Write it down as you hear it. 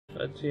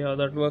Let's see how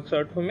that works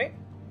out for me.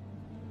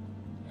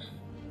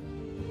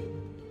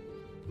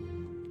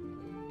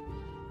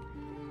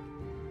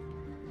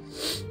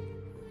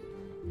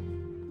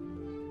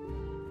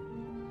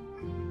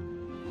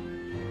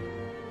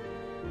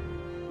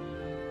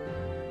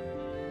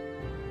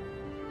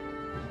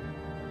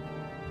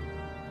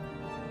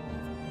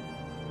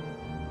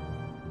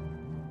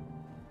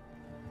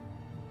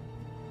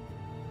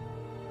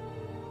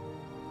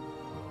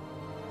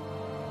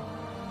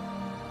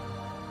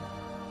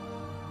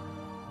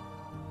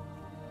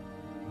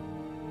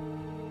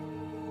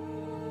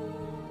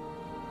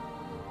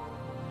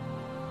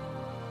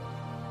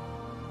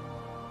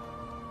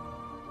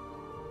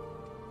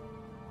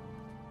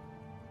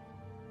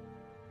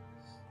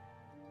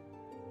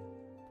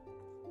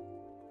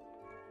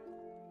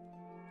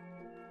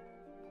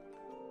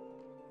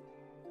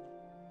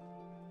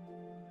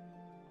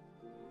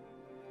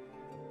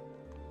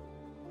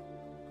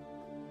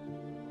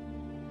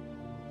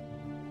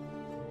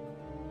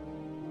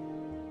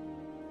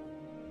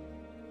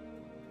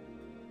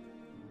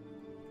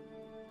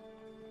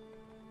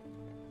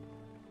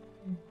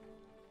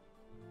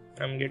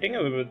 I'm getting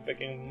away with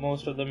picking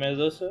most of the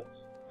measures, so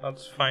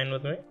that's fine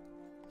with me.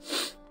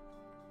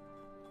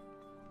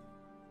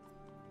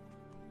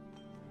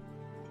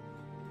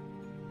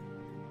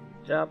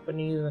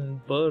 Japanese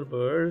and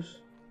Berbers.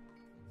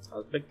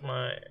 I'll pick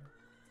one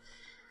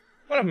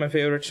of my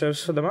favorite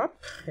chefs for the map,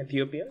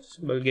 Ethiopians.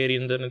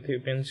 Bulgarians and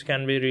Ethiopians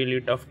can be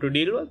really tough to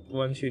deal with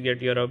once you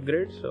get your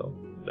upgrade, so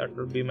that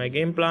will be my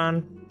game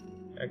plan.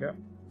 Okay.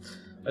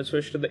 Let's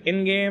switch to the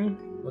in-game.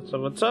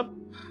 What's up?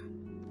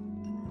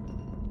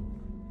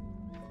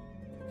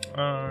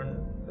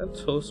 And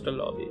let's host a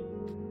lobby.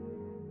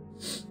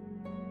 Let's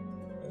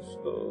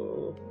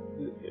go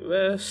UK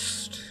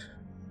West,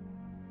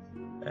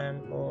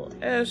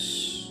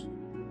 MOS,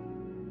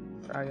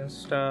 Dragon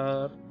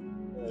Star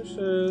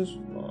versus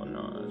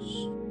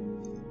Monoz.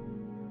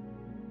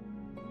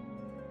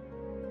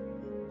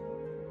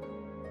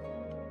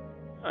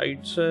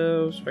 I'd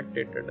serve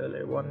spectator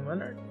delay 1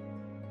 minute.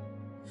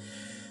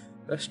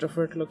 Rest of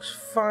it looks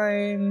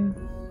fine.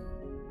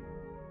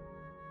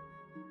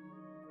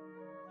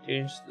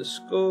 Change the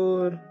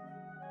score.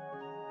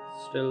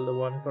 Still the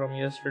one from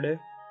yesterday.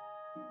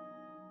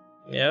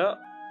 Yeah.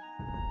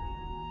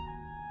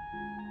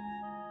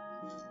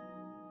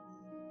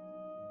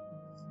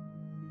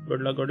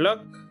 Good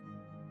luck.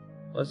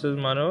 Versus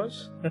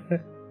Monoz.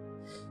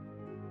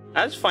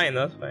 That's fine.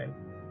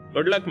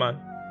 Good luck, man.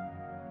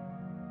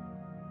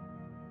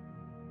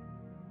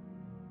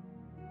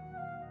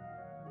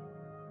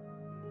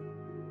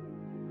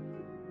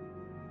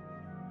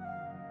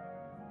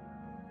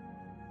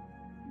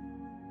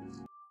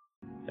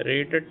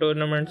 Rated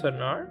tournaments or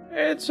not?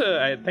 I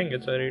think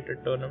it's a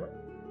rated tournament.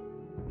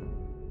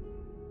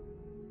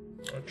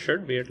 It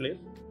should be at least.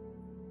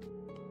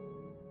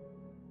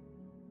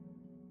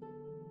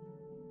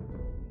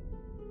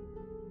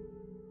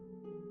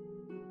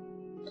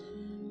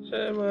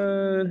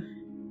 Server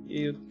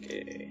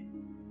UK.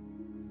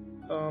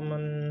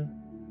 Common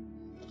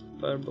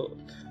for both.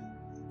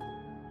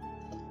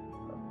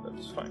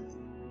 That's fine.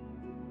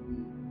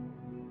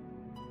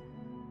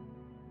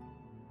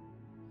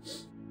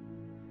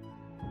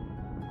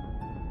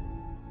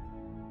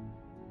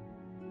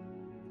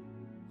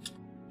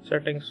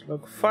 Settings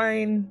look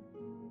fine.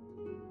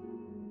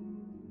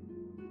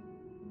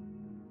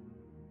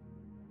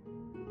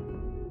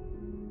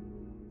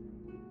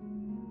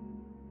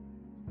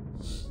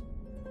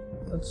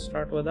 Let's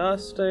start with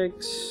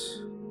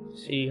Aztecs.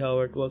 See how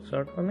it works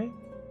out for me.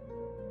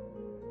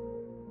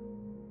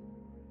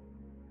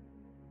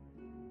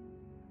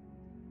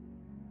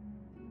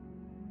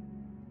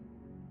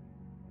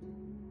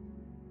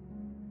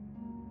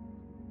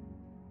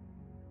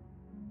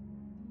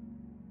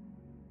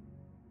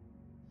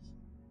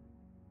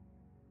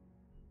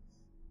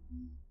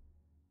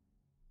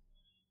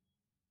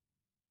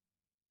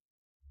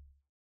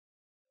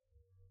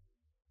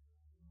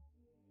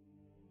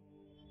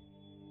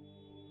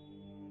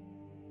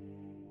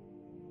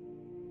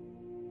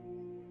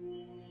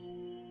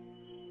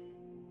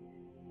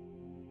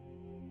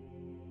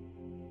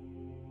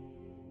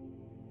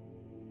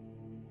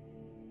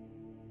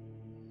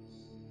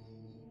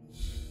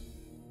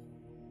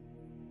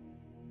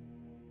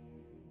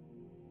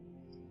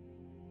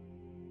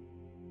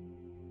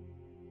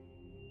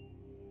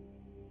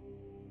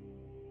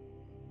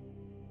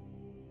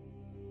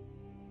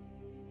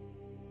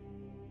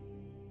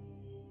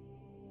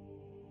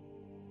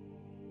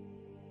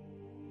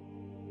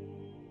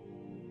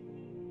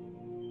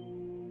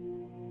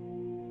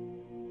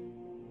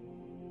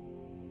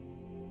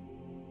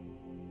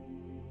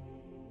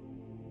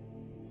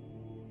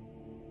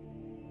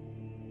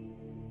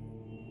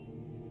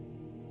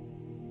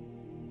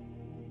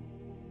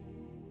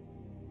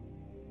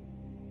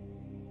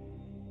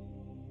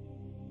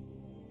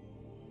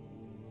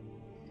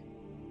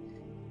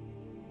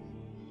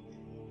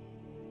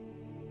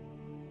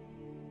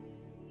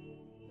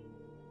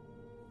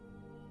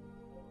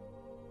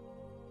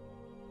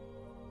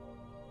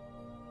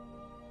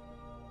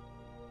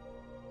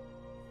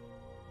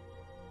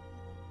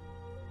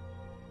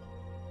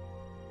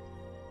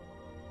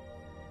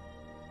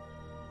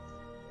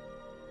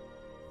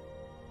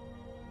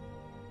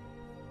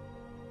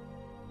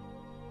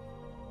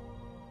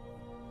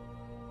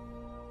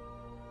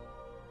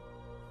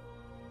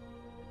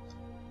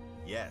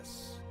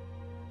 Yes.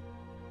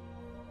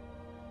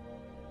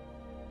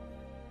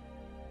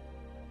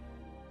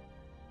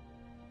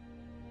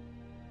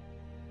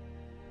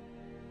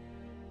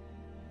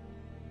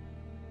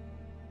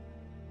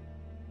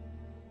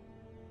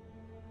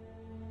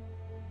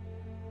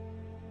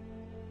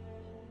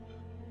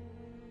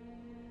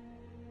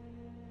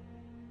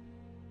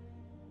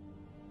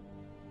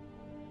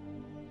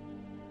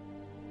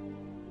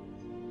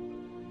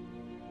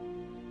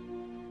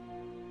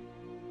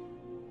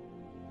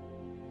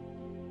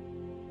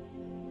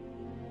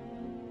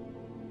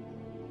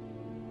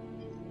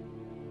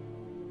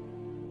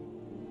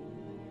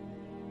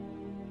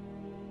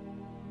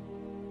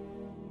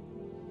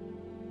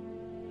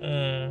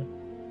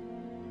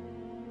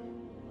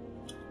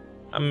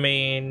 I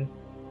mean,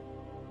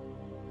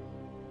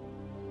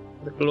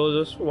 the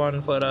closest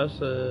one for us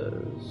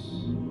is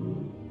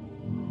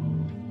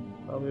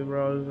Hobby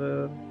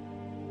Browser.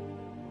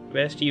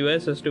 West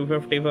US is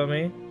 250 for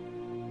me.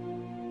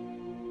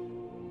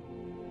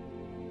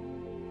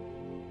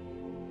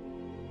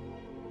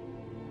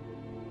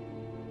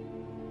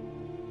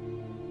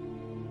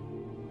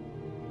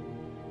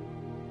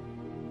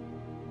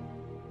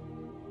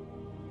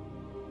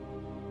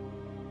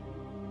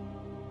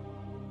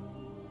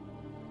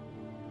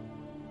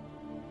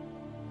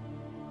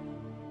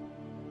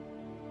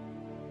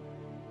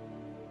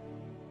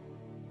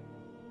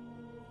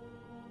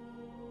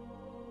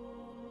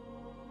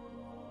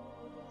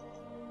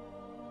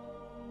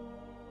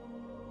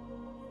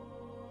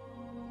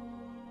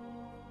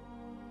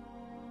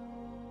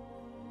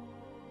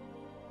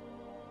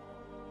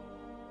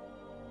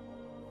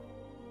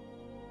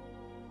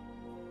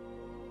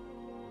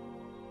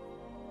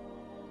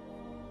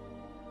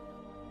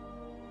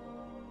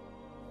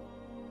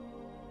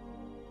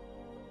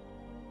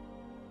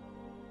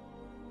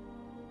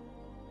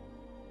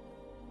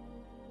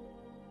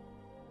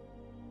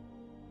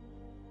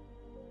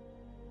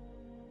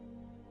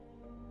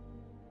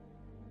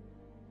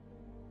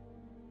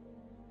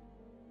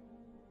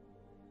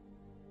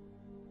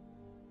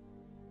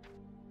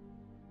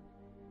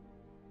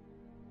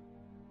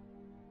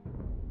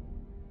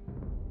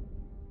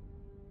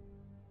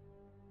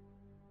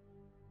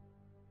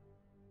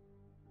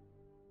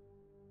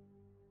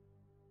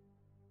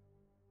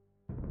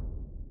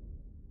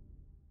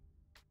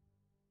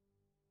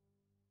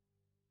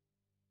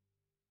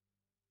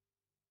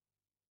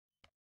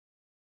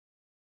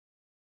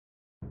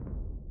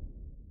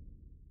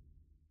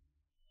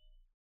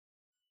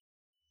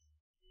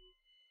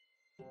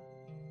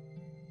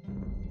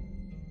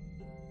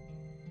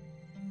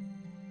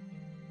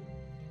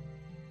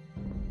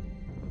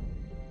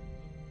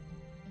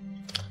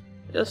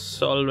 Just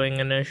solving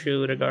an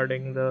issue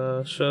regarding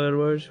the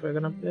servers we're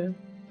gonna play.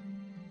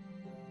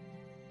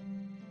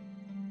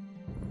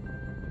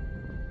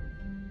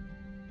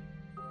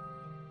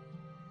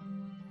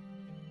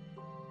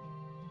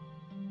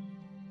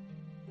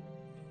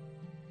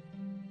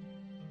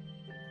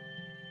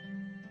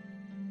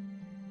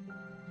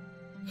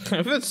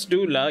 If it's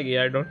too laggy,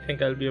 I don't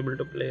think I'll be able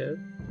to play it.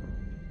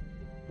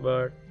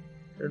 But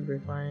should be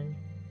fine.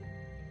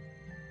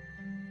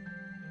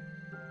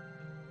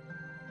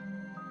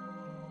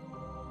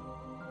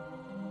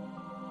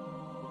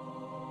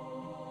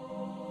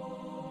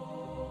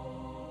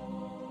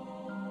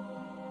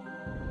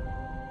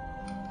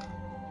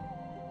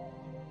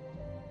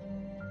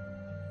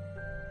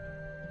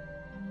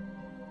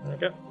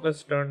 Okay,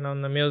 let's turn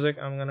down the music.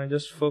 I'm gonna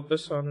just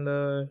focus on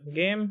the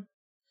game.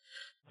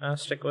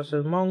 Aztec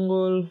versus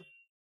Mongol.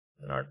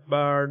 Not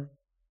bad.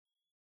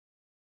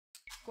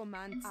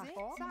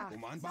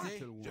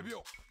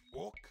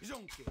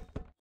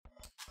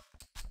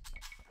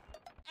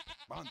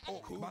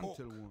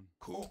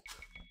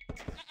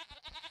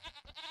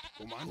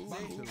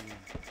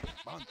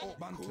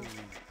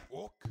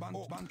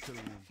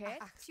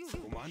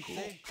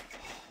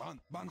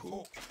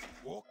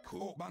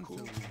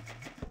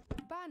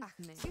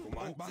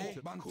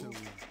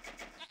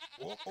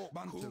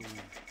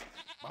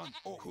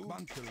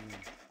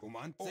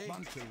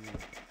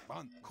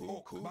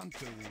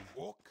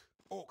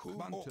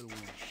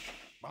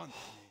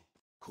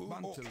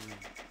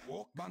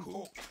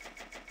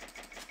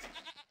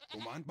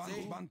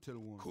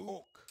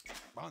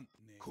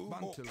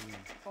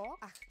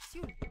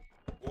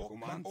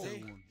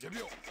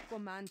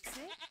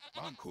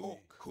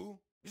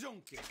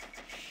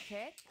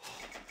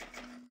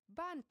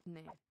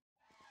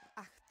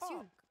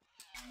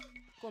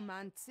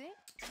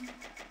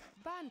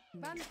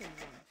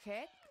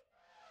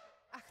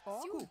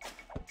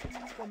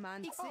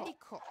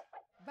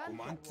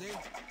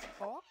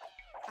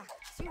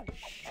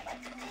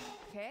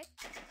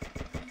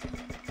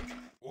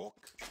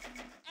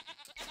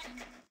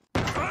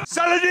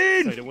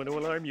 Saladin! I don't want to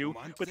alarm you,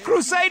 but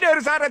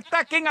Crusaders are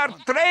attacking our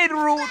trade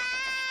route!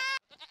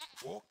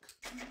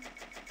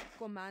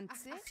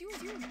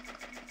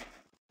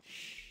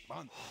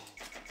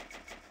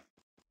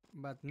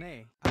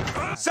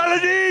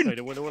 Saladin! I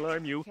don't want to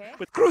alarm you,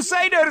 but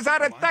Crusaders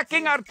are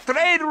attacking our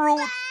trade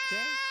route!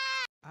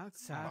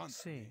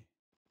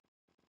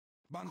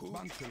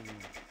 Bantelun.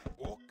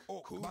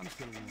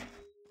 Bantelun.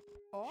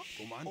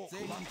 Comanze.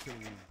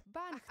 Bantelun.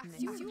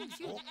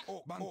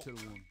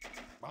 Bantelun.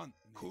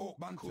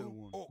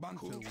 Bantelun.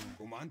 Bantelun.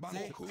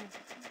 Comanze.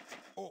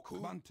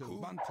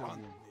 Bantelun. Bantelun.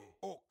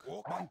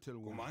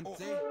 Bantelun.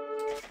 Comanze.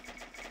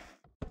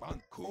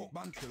 Bantelun.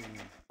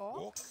 Bantelun.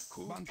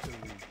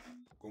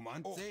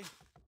 Comanze.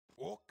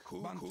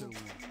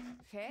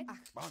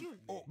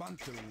 Bantelun.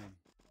 Bantelun.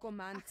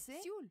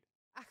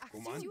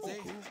 Comanze.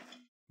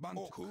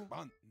 Bantelun.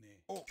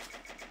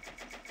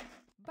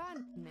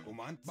 Bandne.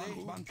 Comanze.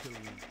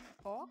 Bantelun.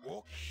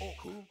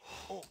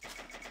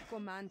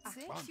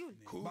 Comanze. Bantelun.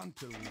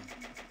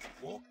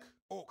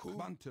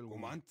 Bantelun.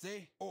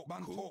 Comanze.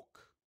 Bantelun.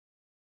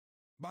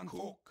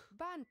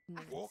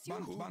 Bandne.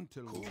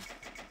 Bantelun.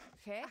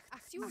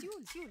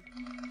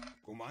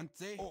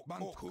 Comanze.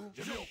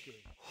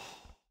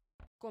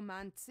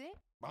 Comanze.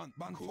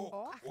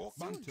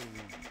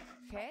 Bantelun.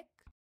 Hek.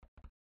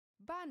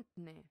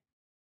 Bandne.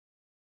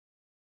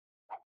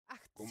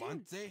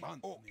 Comanze. Hek.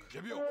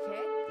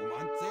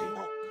 Comanze.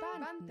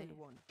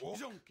 Bantelwon.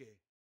 Jonke.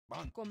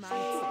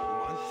 Comanze.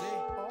 Comanze.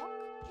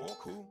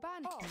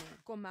 Bandne.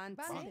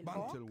 Comanze.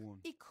 Bantelun.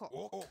 Ikho.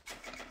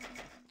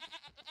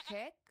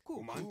 Hek.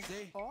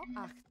 Comanze.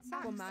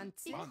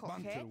 Comanze.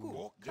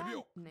 Bantelun.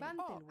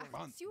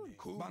 Bantelwon.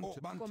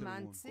 Comanze.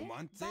 Bantelun.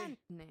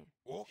 Bandne.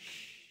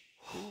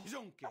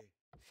 Jonke.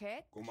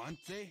 Hek.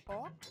 Comanze.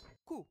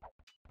 Ku.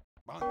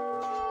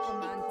 Comanze.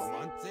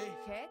 Comanze.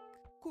 Hek.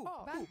 Ku.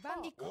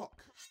 Ikho.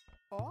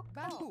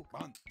 Bandu.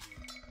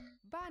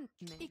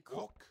 Bandne.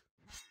 Ikho.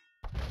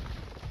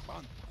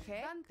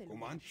 Hek.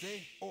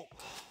 Comanze.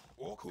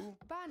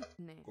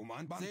 Bandne.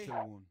 Comanze.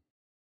 Bantelun.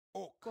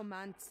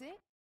 Comanze.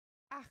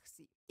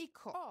 Achsi.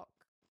 Ikho.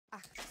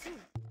 Achsi.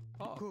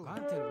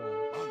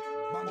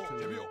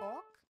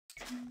 Bantelun.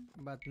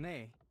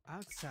 Batne,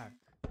 aksak.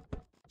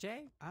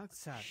 Che,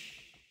 aksak.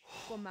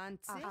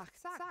 Comanze.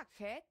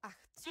 Hek.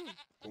 Achsi.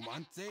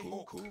 Comanze.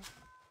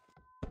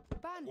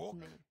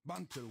 Bandne.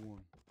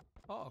 Bantelun.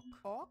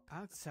 Ok,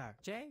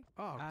 aksak. Che,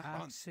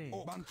 akse.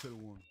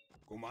 Bantelun.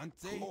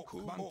 Comanze.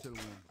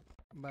 Bantelun.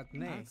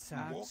 Batne,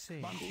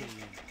 akse.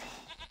 Bantelun.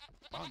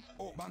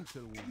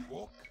 Bantelun.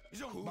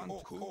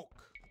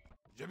 Jonke.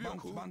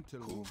 Jebionku.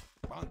 Bantelun.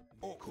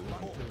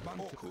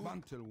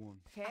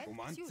 Bantelun. Hek.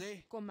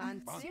 Comanze.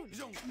 Comanze.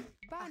 Jonke.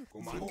 Bandne.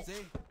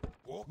 Comanze.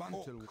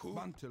 Bantelun.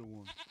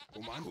 Bantelun.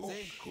 Comanze.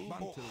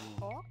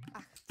 Bantelun.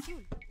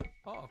 Achsi.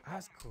 Ok,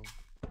 asko.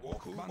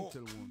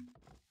 Bantelun.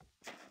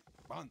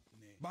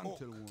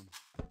 Bantelun.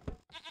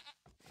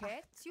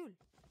 Hek.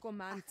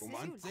 Comanze.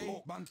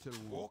 Comanze.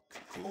 Bantelun.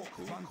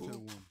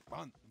 Bantelun.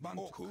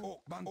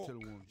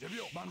 Bantelun.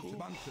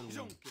 Bantelun.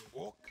 Jonke.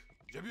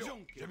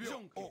 Jebionke.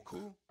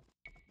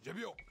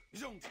 Jebionke.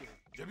 Jonke.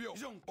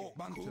 Jebionke.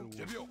 Bantelun.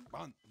 Jebio.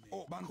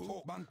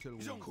 Bantelun.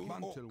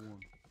 Bantelun.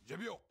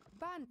 Jebio.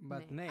 Bandne.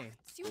 Batne,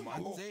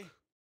 Comanze.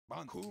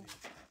 Bantelun.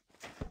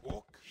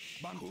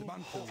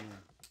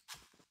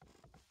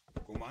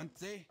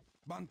 Comanze.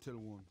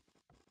 Bantelun.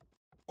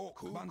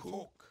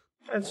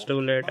 It's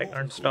too late, I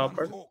can't stop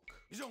it.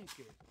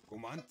 Jonke.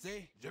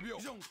 Comanze. Jebio.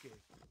 Jonke.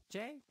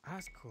 che,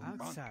 asko.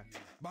 Aksak.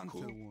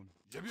 Bantelun.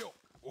 Jebio.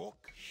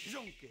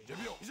 Jonke.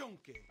 Jebio.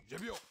 Jonke.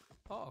 Jebio.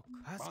 Ok,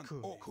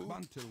 asko.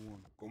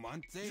 Bantelun.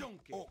 Comanze.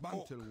 Jonke.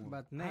 Bantelun.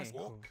 Batne,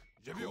 asko.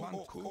 Jebio.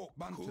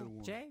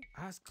 Bantelun. Che,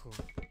 asko.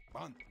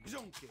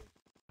 Jonke.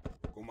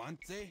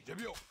 Comanze.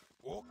 Jebio.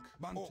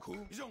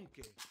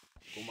 Jonke.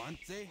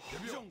 Comanze.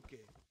 Jebio. Jonke.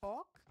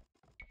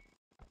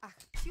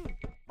 Achsi.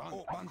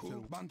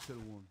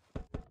 Bantelun.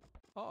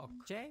 Ok,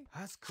 che,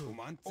 asko.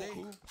 Comanze.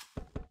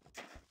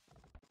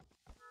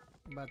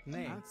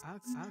 Batne,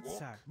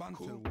 aksak.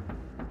 Bantelun.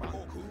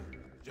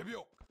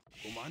 Jebio.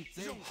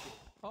 Comanze. Jonke.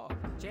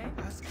 Ok, che,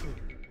 asko.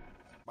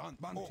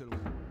 Bantelun.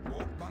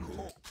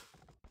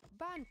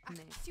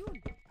 Bandne.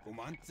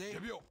 Comanze.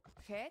 Jebio.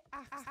 Hek.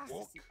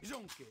 Achsi.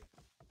 Jonke.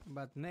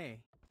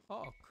 Batne,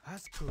 ok,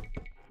 asko.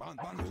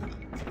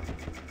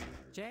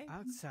 Che,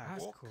 aksak.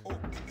 Asko.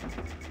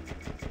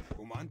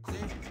 Comanze.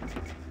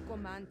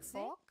 Comanze.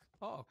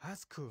 Ok,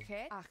 asko.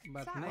 Hek.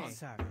 Batne,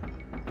 aksak.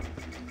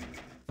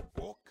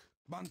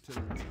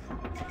 Bantelun.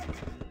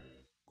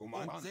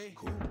 Comanze.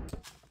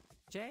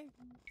 Che,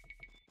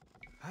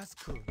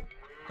 asko.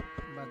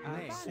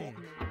 Batne,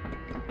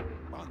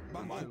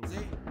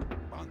 Comanze.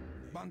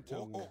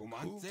 Bantelun.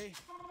 Comanze.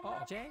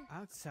 ok, che,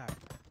 aksak.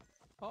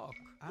 Ok,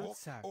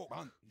 aksak.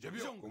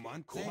 Jebio.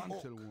 Comanze.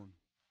 Bantelun.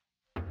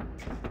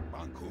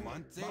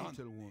 Comanze.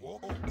 Bantelun.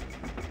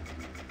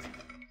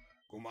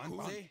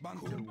 Comanze.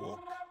 Bantelun.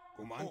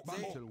 Comanze.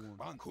 Bantelun.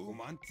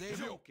 Comanze.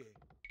 Jonke.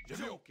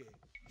 Jebionke.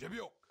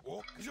 Jebio.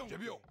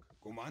 Jebio.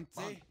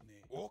 Comanze.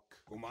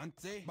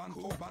 Comanze.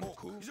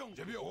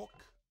 Jebio.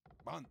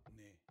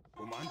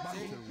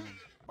 Comanze.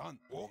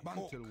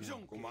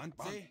 Bantelun.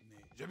 Comanze.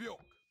 Jebio.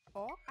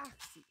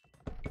 Achsi.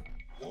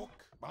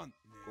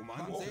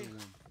 Comanze.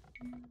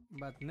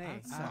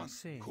 Batne,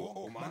 akse.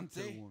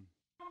 Comanze.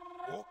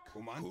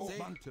 Comanze.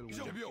 Bantelun.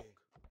 Jebio.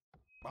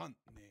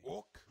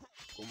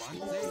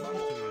 Comanze.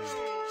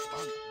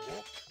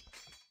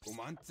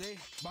 Comance,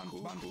 ban,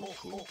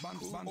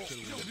 bantel,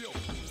 jebio.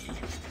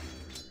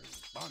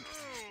 Ban,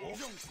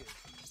 jonke.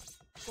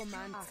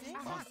 Comance.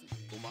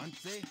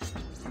 Comance,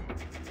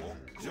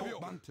 jebio.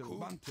 Bantel,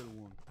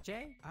 one.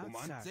 J.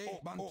 Comance,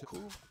 Aksak.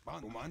 bantel,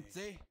 ban,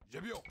 comance,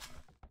 jebio.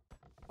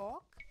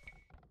 Ok.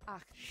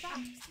 Axi.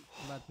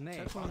 But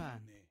ne.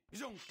 Ban,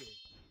 jonke.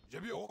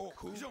 Jebio,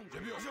 jebio, ban,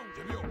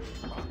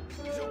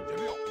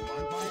 jebio,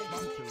 comance,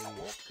 bantel,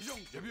 one.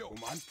 Jebio,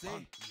 comance,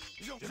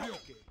 jebio,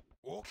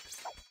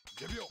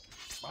 jebio,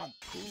 ban,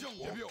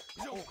 jebio,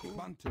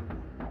 bantel, one.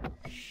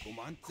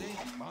 Comance,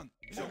 ban,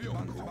 jebio,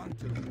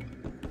 bantel, one.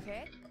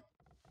 Het.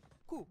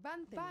 Ku.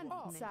 Bante.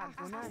 Sagonante.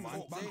 Comance,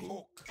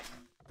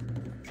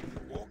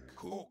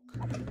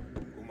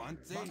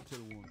 comance,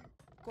 bantel, one.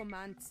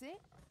 Comance.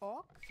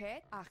 Ok.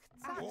 Het. Axi.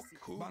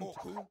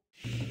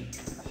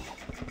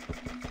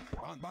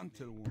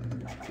 Bantel, one.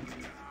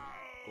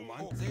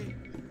 Comance,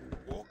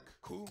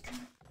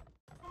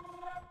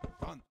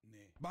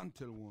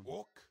 bantel, one.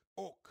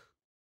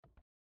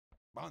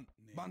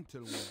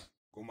 Bantel, one.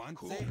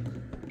 Comance,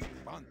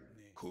 Banne.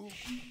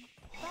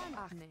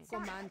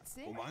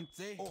 Comance.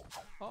 comance,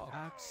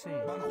 Axe.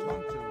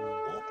 bantel, one.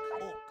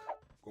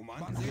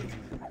 Comance,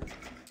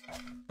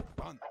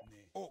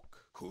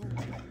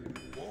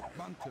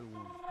 bantel,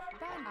 one.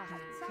 Banne.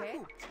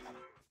 Het.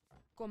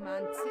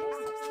 Comance.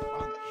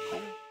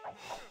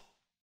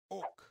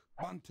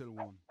 Bantel,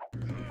 one.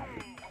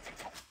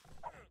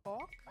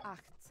 Ok.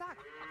 Axak.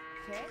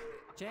 Het.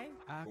 J.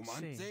 Axe.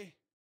 Comance,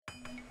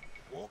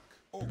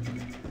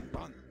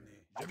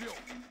 jebio,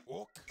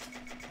 Ok.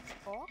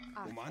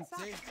 comance,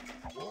 Axak.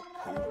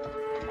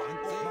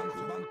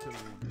 bantel,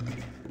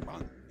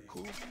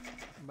 one.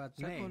 But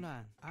ne.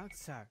 Sakonan.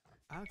 Aksak.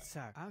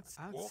 Aksak.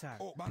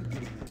 Bantel, one.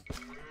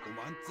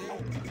 Comance,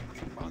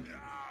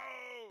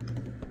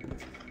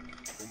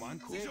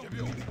 comance,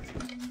 jebio,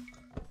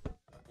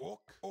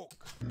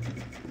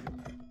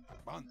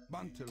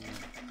 bantel,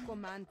 one.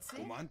 Comance.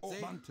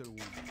 Comance, bantel,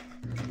 one.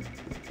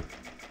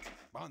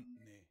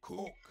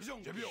 Jebio,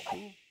 jebio,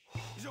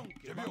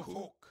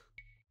 jebio,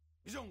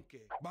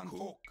 bantel,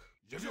 one.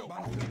 Jebio,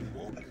 bantel,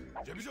 one.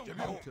 Jebio,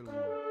 bantel, one.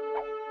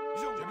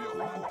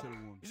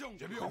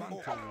 Jebio,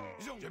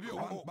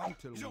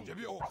 bantel, one.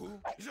 Jebio,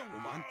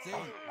 comance,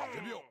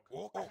 jebio,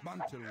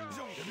 bantel, one.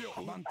 Jebio,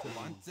 bantel,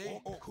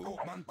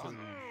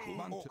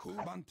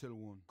 one. Bantel,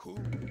 one.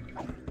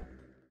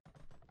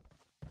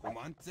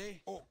 Comance,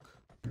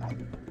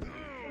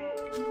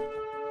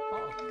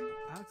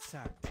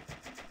 Aksak.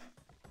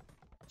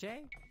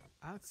 J.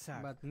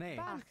 Aksak. But ne.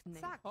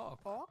 Axak.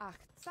 Ok. Ok.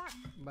 Axak.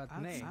 But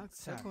ne.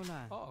 Aksak.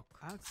 Sakonan. Ok.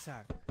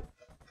 Aksak.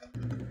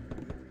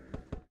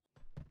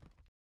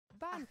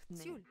 Banne.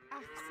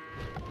 Axi.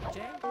 J.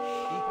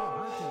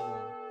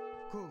 Bantelwon.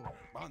 Ku.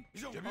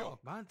 jebio,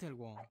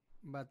 Bantelwon.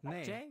 But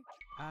ne. J.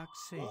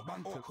 Axe.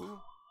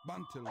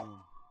 bantel,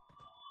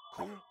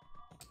 one.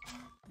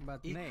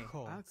 But ne.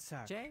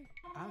 Aksak. J.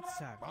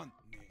 Aksak.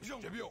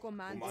 Jebio,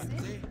 Comance.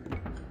 comance,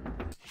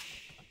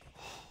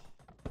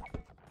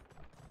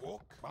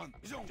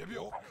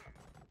 jebio,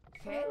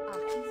 Het.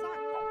 Axak.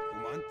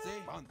 comance,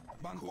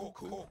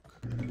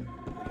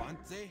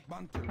 comance,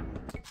 bantel, one.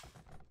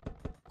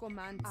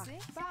 Comance.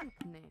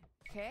 Banne.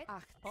 Het.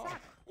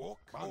 Axak.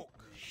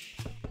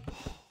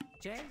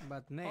 J.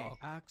 But ne.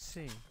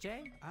 Axe.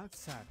 J.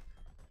 Aksak.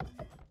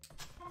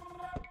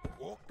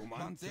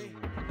 Comance,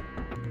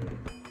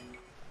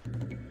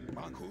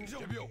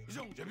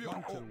 jebio,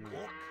 bantel,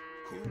 one.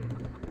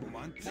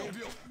 Comance,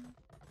 jebio,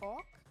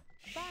 Ok.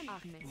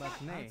 Banne.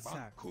 But ne.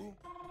 Sak.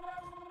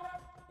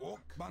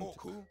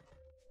 bantel,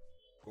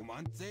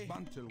 comance,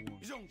 bantel, one. Ok.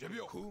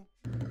 Jebio,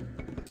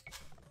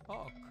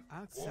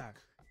 Aksak.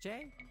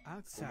 J.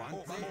 Aksak.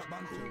 comance,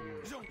 bantel, one.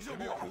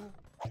 Jebio,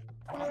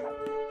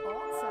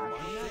 Axak.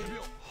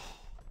 jebio,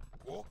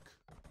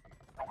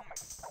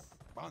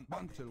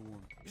 bantel,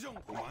 one.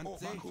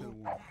 Comance, bantel,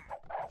 one.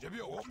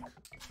 Jebio,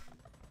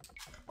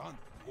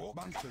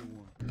 bantel,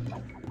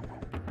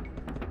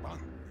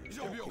 one.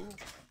 Jebio,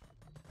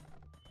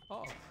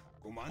 Ok.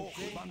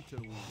 comance, bantel,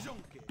 one.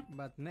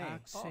 But ne.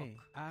 Axe.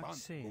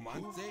 Axe.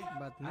 Comance,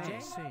 But ne.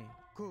 Axe.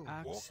 Ku.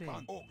 Axe.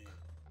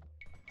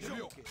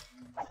 jebio,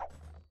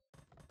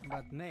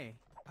 But ne.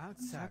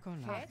 Aksak. Het.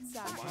 comance,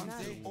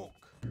 Sagonante.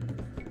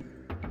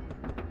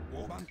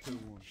 bantel,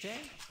 one. J.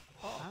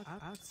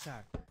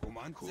 Aksak.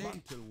 Comance,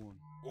 bantel, one.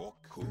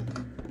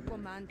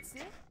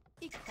 Comance.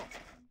 Ikho.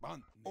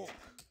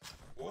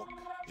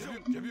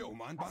 Jebio,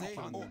 comance,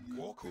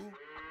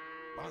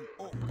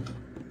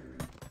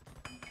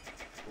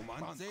 comance,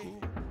 bantel,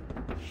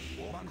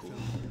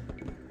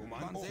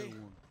 comance,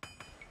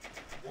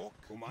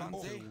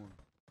 comance, one.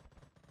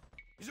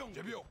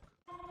 Jebio,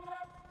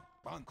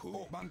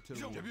 bantel,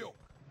 jebio,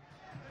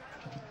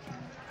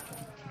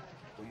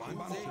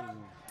 comance,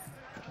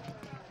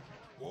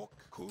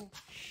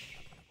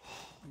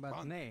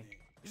 But ne.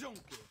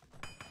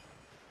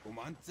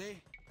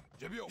 comance,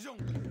 jebio,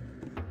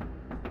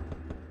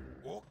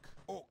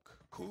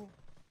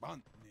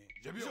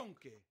 jebio,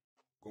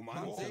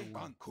 comance,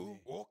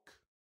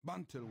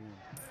 bantel, one.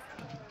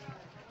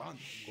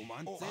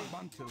 Comante,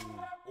 bantel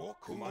one.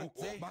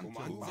 Comante,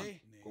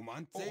 comante,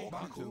 comante,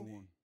 bantel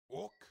one.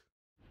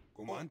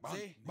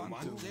 Comante,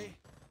 bantel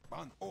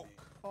ban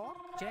ok.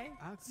 J.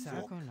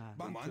 Hexagonal.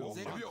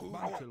 Comante,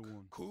 bantel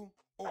one. Ku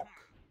ok.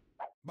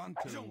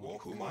 Bantel one.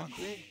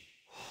 Comante.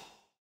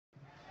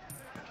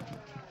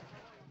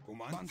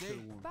 Comante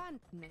one.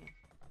 Bantne.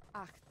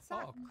 Acht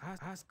Ok. Zack.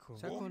 Hasko.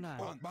 Hexagonal.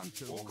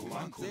 Bantel one.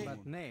 Comante.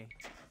 Batne.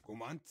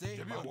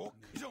 Comante,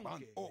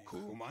 ban ok.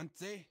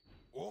 Comante.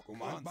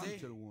 Comante,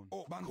 bantel one.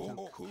 Bantel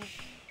ok.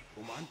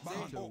 Comante,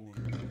 bantel one.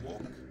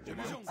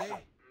 Comante,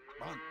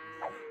 ban.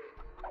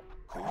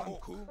 Ku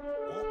ok.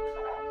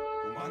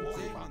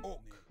 Comante, ban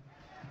ok.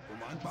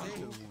 Comante,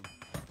 bantel one.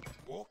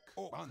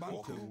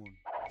 Bantel one.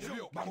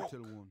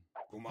 Bantel one.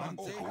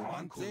 Comante,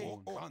 comante,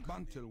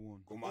 bantel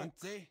one.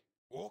 Comante.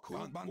 Bantel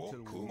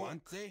one.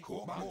 Comante,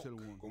 bantel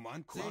one.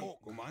 Comante,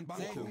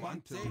 comante,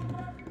 comante.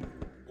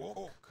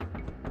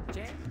 J.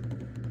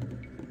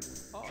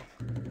 Ok.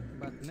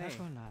 Batne.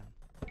 Hexagonal.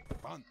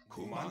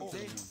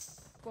 Comante.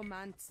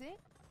 Comance.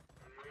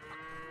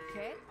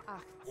 Het.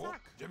 Acht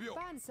Zack.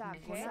 Bansa. J.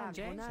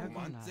 Hexagonal.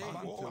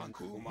 Hexagonal.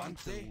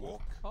 Comante.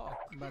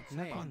 Ok.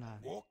 Batne. Hexagonal.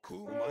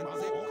 Comante.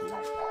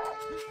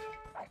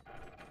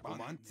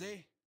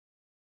 Comante.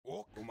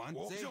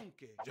 Comante.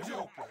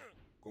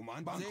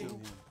 Comante.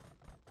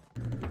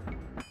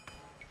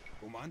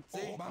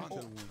 Comante.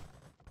 Bantel one.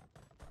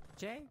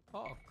 J.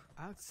 Ok.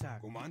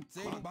 Hexag.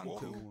 Comante.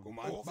 Bantel one.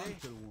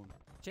 Bantel one.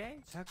 J.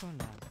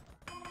 Hexagonal.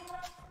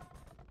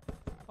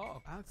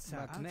 Ok.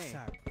 Hexag. Batne.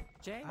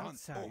 J.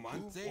 Hexag.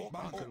 Comante.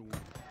 Bantel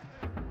one.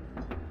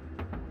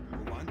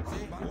 Comante.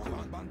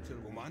 Bantel.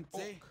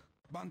 Comante.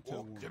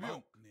 Bantel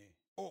one.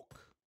 Ok.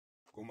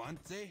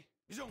 Comante.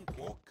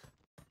 Ok.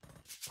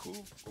 Ku.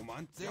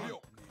 Comante.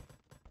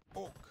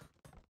 Ok.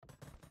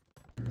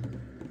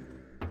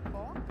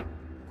 Ok.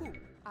 Ku.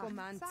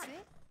 Comance.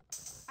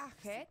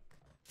 Het.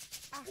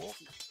 Acht.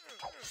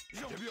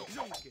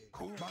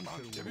 Ku.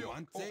 Bantel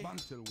one.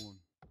 Bantel one.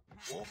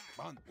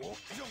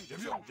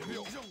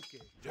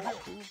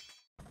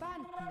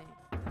 Bantne.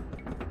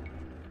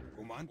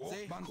 Comante.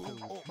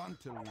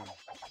 Bantel one.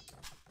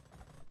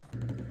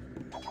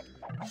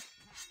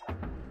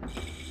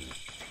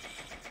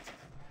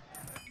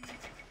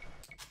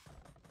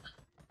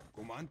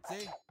 Comante.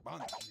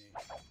 Bantne.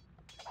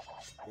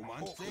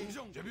 Comante.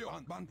 Bantel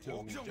one. Bantel.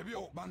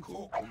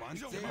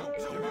 Comante.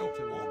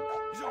 Bantel one.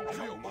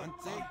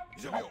 Comante.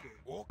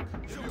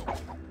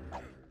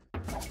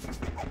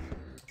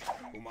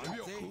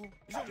 Comante.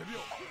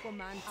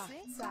 Comance.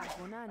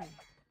 Hexagonal.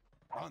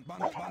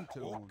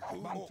 Bantel one.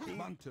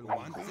 Bantel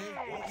one. Bantel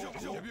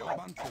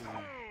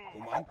one.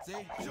 Comante.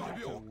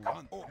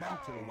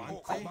 Bantel one.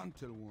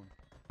 Bantel one.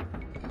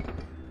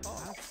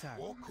 Hexag.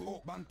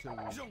 Bantel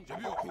one. Bantel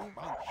one.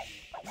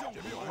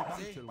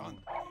 Bantel one.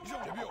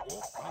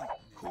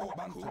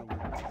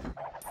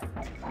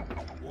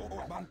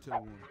 Bantel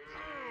one.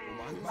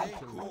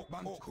 Bantel one.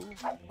 Bantel.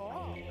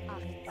 Oh.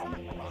 Acht Zack.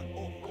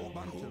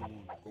 Bantel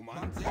one.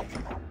 Comante. Comante.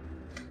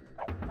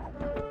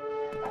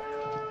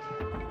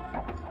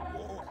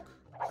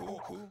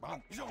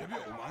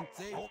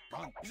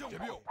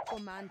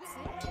 Comance.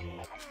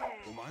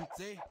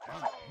 Comante.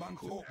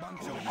 Bantel.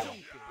 Bantel.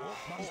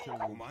 Bantel.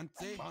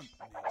 Comante.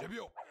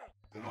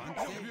 Comante.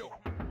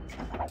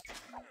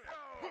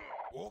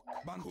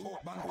 Bantel. Bantel.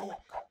 Bantel. Bantel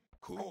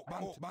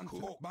one.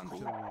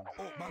 Bantel. Bantel.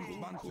 Bantel. Bantel.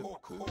 Bantel.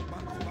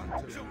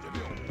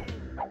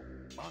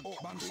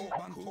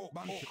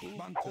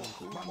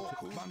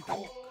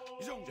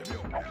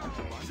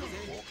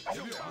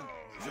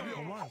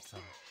 Comanza.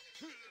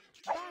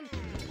 Bantne.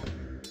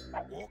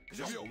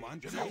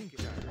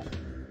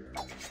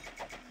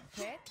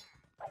 Het.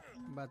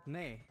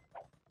 Batne.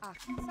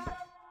 Acht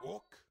Zack.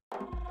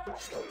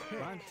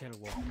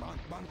 Bantelwalk.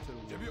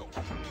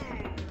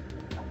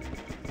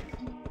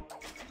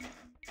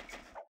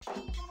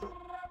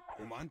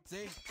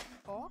 Comante.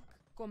 Ok.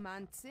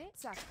 Comance.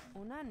 Zack.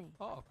 Onane.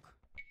 Ok.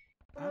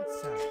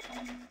 Outside.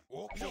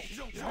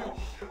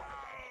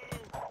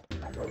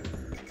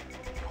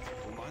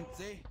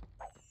 Comante.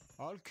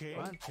 Okay.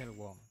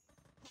 Bantelwalk.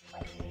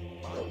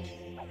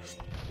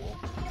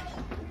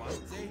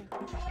 Comante.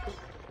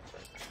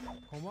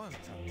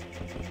 Comanza.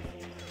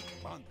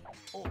 Ban.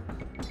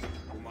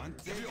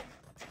 Comante.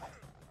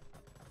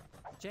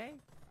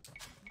 J.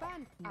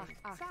 Bantne.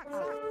 Acht Zack.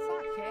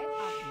 Het.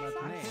 Acht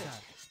Batne.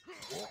 Zack.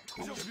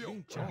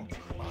 Vincha.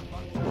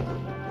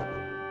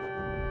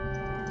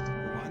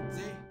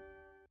 Comante.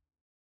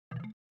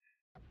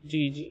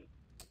 GG.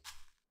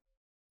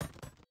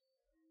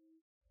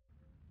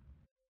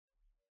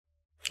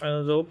 I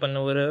was open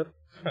over here.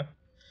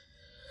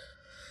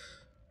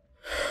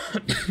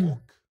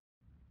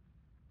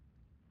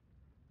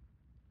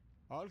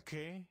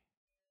 Okay.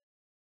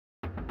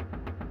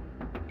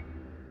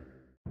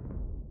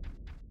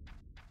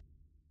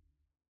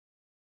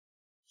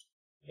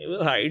 He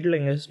was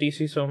idling his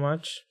TC so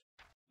much.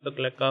 Look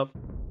like up.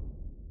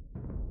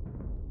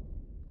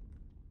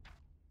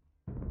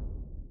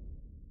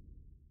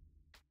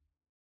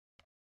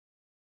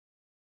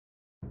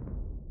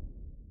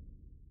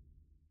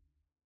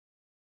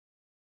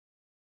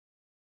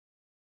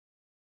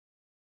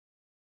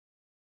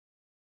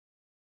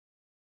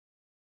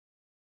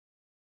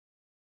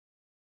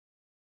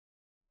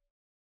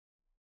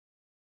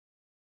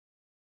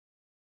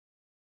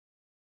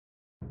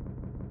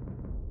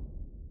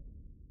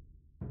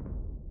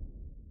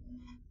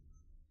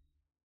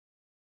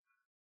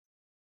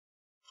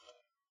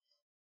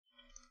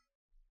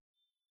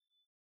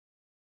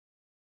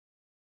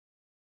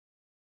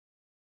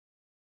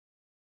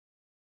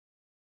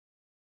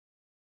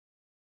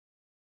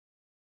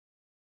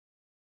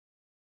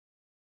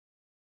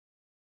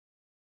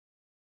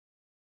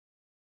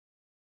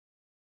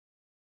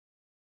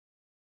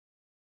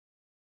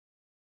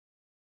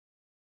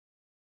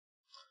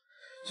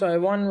 So I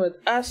won with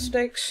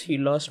Aztecs, he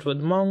lost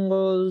with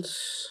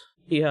Mongols,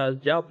 he has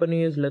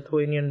Japanese,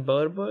 Lithuanian,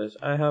 Berbers,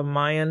 I have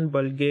Mayan,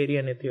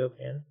 Bulgarian,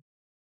 Ethiopian.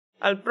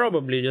 I'll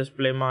probably just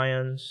play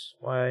Mayans,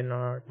 why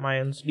not?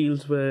 Mayans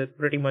deals with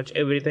pretty much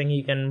everything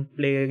he can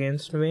play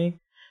against me.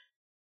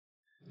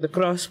 The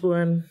crossbow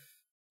and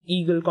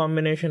eagle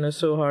combination is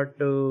so hard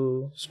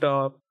to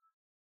stop.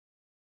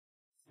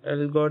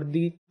 El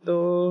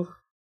Gordito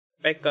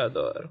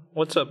Pecador.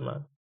 What's up,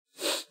 man?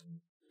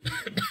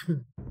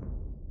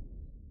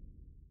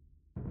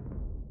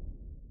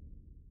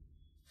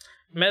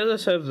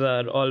 Mesosevs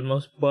are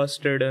almost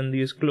busted in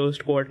these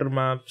closed quarter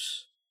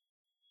maps.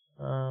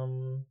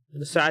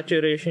 The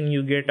saturation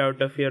you get out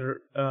of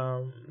your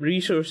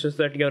resources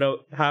that you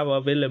have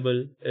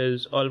available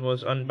is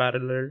almost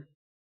unparalleled.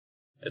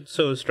 It's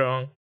so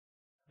strong.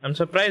 I'm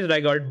surprised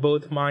I got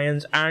both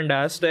Mayans and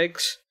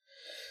Aztecs.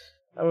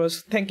 I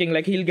was thinking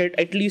like he'll get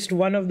at least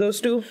one of those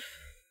two.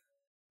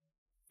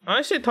 I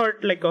honestly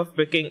thought like of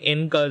picking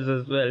Incas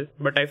as well,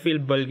 but I feel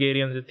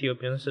Bulgarians,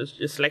 Ethiopians is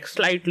just like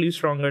slightly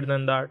stronger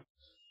than that.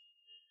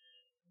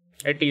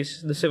 At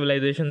least the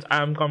civilizations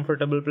I'm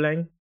comfortable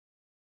playing.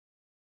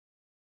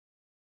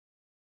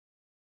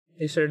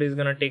 He said he's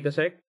gonna take a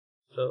sec,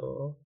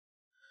 so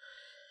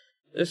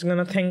just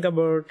gonna think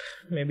about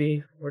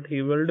maybe what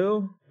he will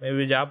do.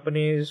 Maybe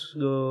Japanese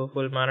go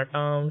full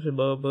Maritimes,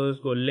 Berbers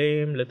go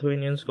lame,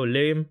 Lithuanians go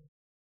lame.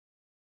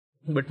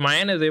 But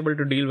Mayan is able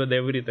to deal with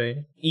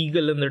everything.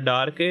 Eagle in the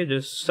Dark Age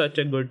is such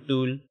a good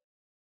tool,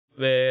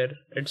 where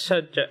it's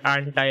such an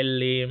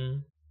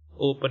anti-lame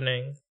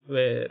opening,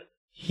 where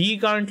he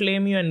can't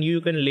lame you and you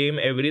can lame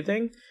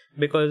everything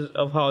because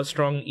of how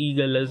strong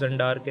Eagle is in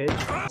Dark Age.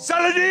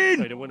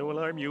 Saladin! I don't want to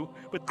alarm you,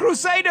 but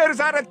Crusaders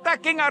are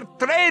attacking our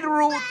trade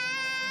route!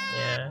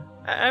 Yeah,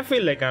 I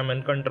feel like I'm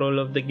in control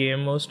of the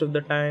game most of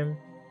the time.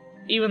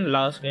 Even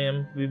last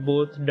game, we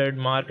both did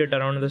market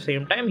around the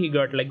same time. He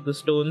got like the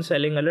stone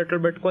selling a little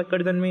bit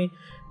quicker than me.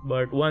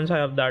 But once I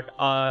have that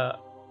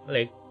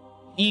like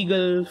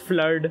Eagle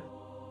Flood,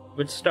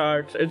 which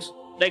starts, it's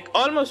like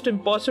almost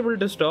impossible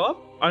to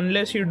stop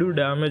unless you do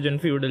damage in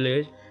Feudal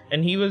Age.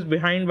 And he was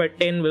behind by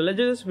 10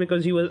 villages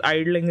because he was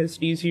idling his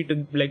TC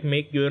to like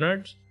make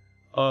units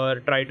or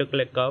try to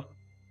click up.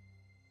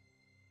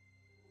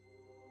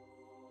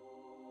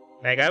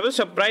 Like I was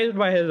surprised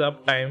by his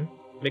uptime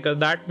because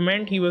that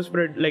meant he was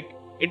like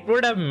it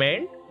would have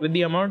meant with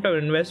the amount of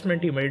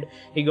investment he made.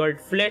 He got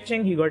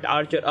fletching, he got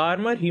archer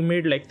armor, he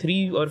made like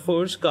 3 or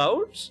 4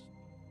 scouts,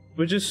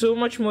 which is so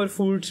much more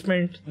food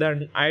spent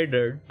than I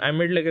did. I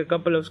made like a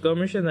couple of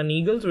skirmishes and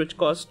eagles, which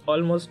cost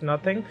almost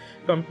nothing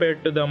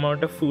compared to the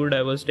amount of food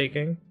I was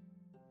taking.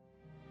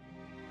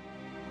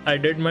 I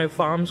did my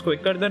farms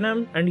quicker than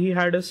him, and he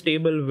had a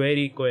stable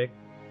very quick,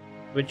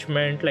 which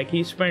meant like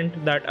he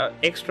spent that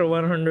extra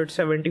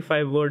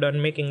 175 wood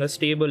on making a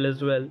stable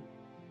as well.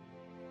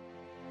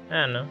 I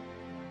don't know.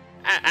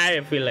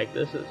 I feel like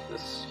this is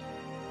just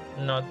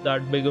not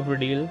that big of a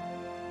deal.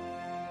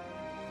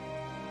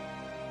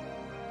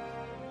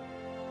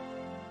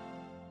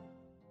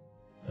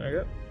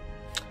 Okay.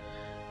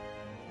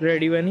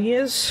 Ready when he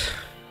is.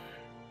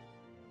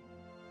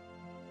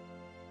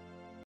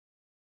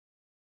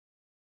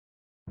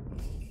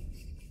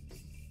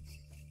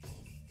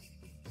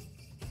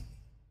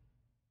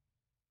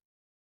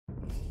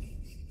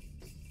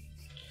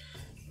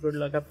 Good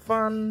luck, have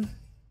fun.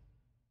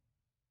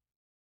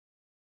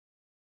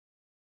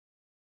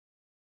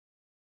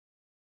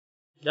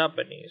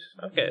 Japanese.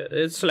 Okay,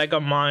 it's like a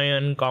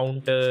Mayan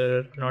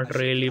counter, not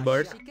really,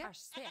 but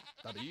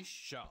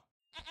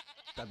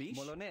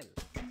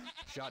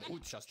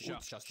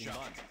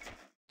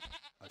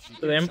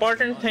the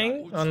important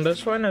thing on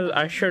this one is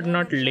I should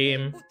not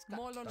lame,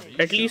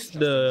 at least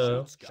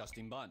I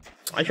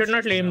should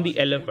not lame the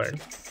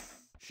elephant,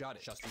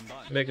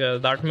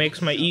 because that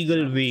makes my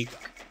eagle weak.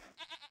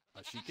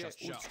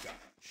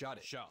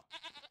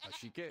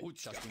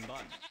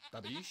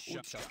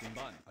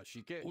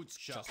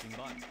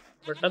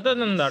 But other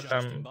than that,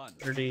 I'm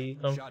pretty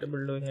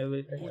comfortable doing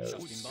everything else.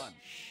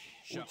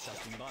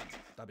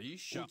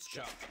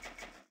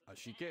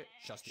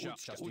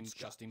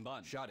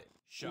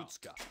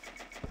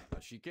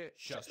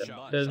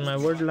 There's my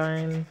wood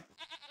line.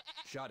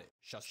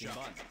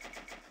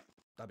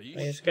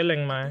 He's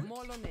killing my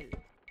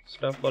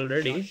stuff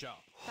already.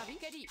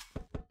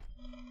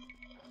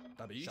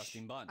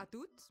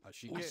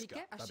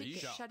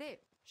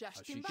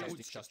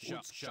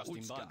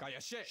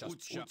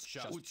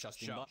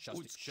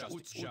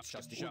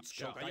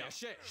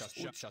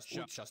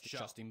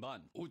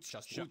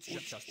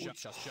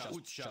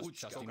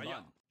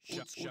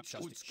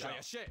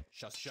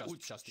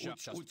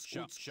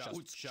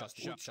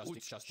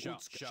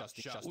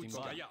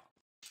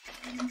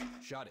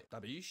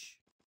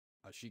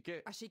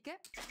 Ashike. Ashike.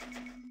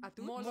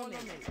 Atut.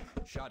 Molonel.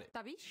 Share.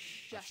 Tabish.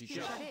 Ashike.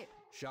 Share.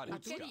 Share.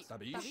 Aturi.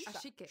 Tabish.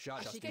 Ashike.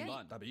 Share.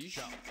 Shastimban. Tabish.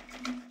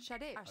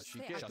 Share.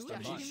 Ashike. Atut.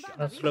 Shastimban.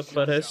 Let's look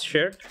for his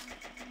shirt.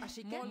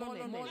 Ashike.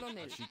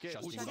 Molonel. Ashike.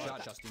 Shastimban.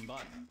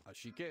 Shastimban.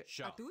 Ashike.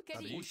 Atut.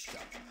 Tabish.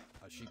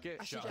 Ashike.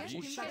 Ashike.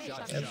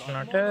 That's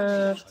not it.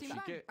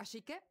 Ashike.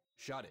 Ashike.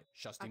 Share.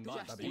 Shastimban.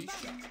 Atut. Tabish.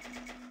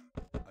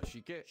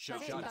 Ashike. Share.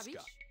 Share.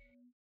 Tabish.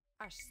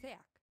 Ashseak.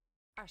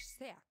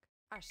 Ashseak.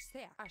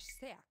 Ashseak.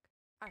 Ashseak.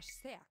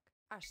 Ashseak.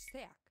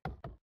 Ashseak.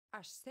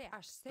 Ashseak.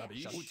 Ashseak.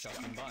 Tabish.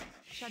 Shastimban.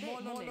 Share.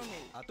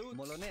 Molonel. Atut.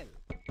 Molonel.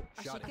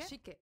 Share.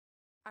 Ashike.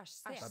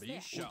 Ashseak.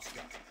 Tabish.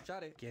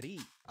 Share. Keri.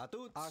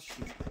 Atut.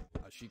 Ashi.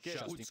 Ashike.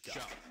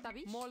 Shastimban.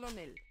 Tabish.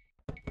 Molonel.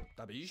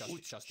 Tabish.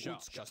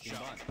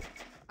 Shastimban.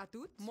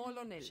 Atut.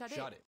 Molonel.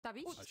 Share.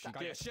 Tabish.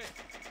 Ashike.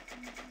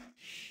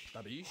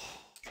 Tabish.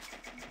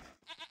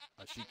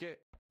 Ashike.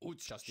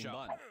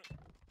 Shastimban.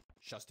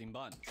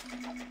 Shastimban.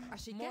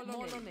 Ashike.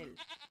 Molonel.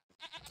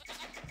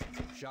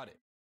 Share.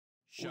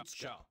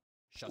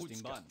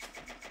 Shastimban.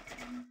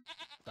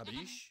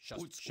 Tabish.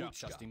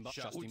 Shastimban.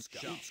 Shastimban.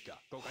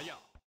 Kokaya.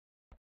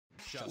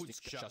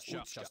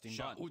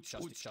 Shastimban.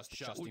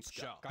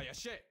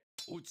 Kayashe.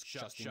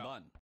 Shastimban.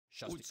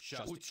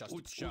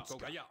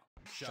 Kokaya.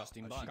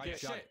 Shastimban.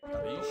 Kayashe.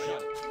 Tabish.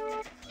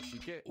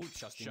 Ashike.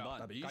 Shastimban.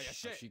 Tabish.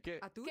 Ashike.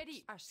 Atut. Keri.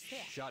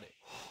 Ashseak. Share.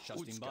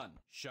 Shastimban.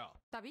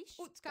 Tabish.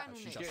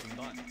 Kanunel.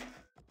 Shastimban.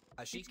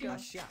 Ashike.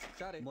 Ashya.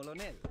 Share.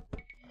 Molonel.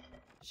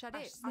 Share.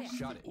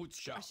 Share.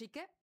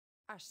 Ashike.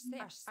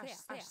 Ashseak.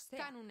 Ashseak.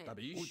 Kanunel.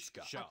 Tabish.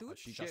 Atut.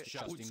 Ashike.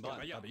 Shastimban.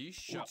 Tabish.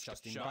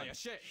 Shastimban.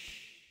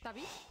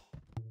 Tabish.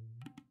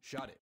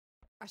 Share.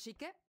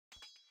 Ashike.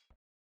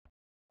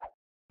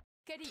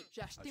 Keri.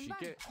 Jastimban.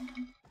 Ashike.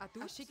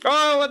 Atut. Ashike.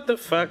 Oh, what the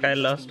fuck? I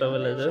lost a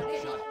villager.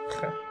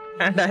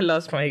 And I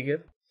lost my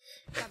gear.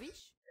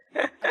 Tabish.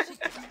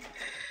 Ashike.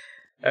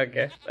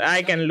 Okay.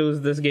 I can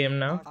lose this game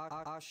now.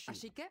 Ashi.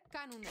 Ashike.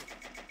 Kanunel.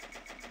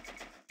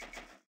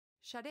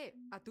 Share.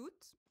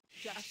 Atut.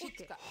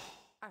 Ashike.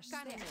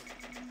 Kanunel.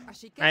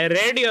 Ashike. I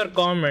read your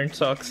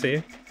comments,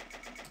 Oxy.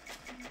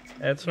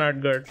 It's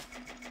not good.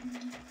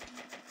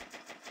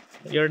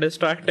 You're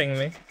distracting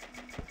me.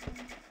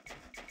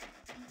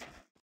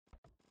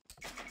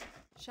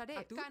 Share.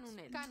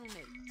 Kanunel.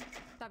 Kanunel.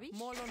 Tabish.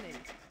 Molonel.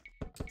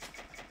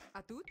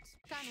 Atut.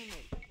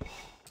 Kanunel.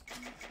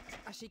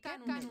 Ashike.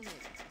 Kanunel.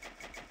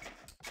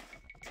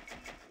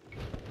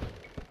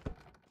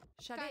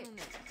 Share.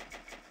 Kanunel.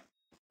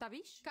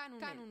 Tabish.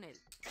 Kanunel.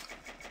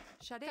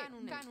 Share.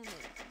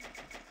 Kanunel.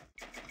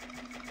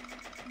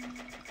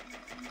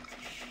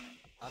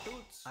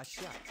 Atut.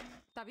 Ashya.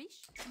 Tabish.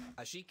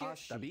 Ashike.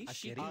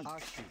 Tabish. Keri.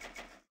 Ashi.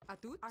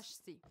 Atut.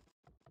 Ashsi.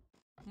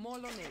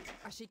 Molonel.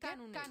 Ashike.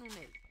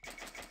 Kanunel.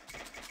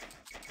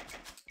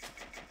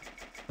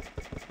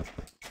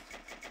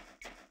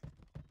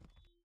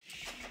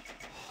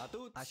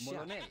 Atut.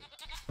 Molonel.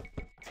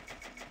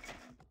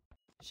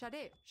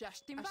 Share.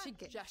 Jastimban.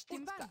 Ashike.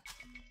 Jastimban.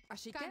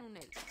 Ashike.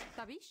 Kanunel.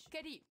 Tabish.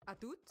 Keri.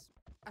 Atut.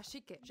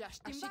 Ashike.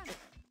 Jastimban.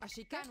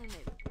 Ashike.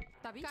 Kanunel.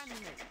 Tabish.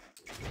 Kanunel.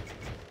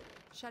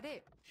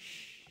 Share.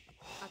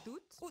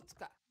 Atut.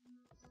 Utska.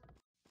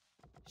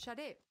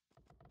 Share.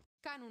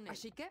 Kanunel.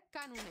 Ashike.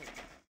 Kanunel.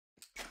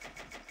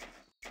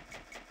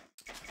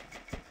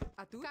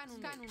 Atut.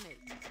 Kanunel.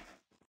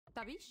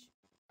 Tabish.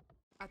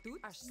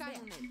 Atut.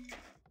 Kanunel.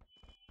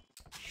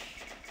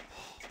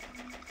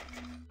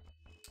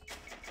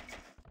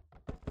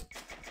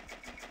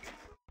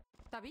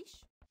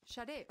 Tabish.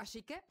 Share.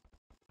 Ashike.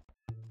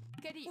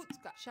 Keri.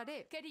 Utska.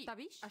 Share. Keri.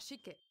 Tabish.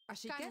 Ashike.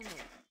 Ashike.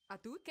 Kanunel.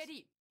 Atut.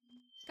 Keri.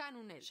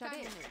 Kanunel.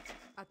 Share.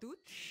 Atut.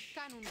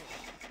 Kanunel.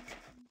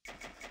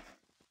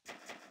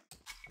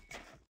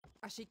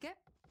 Ashike.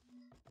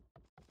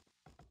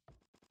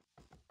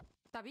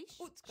 Tabish.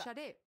 Utska.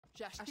 Share.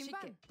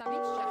 Jastimban.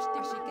 Tabish.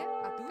 Ashike.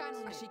 Atut.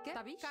 Kanunel. Ashike.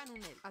 Tabish.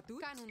 Kanunel.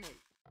 Atut. Kanunel.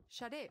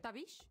 Share.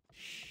 Tabish.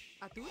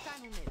 Atut.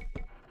 Kanunel.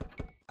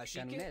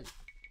 Kanunel.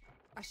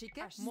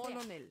 Ashike.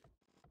 Molonel.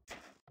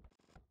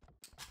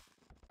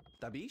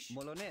 Tabish.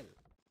 Molonel.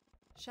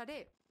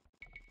 Share.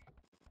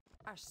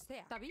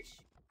 Ashseak. Tabish.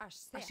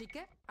 Ashseak.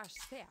 Ashike.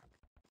 Ashseak.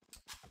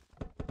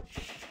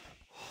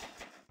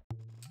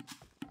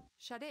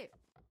 Share.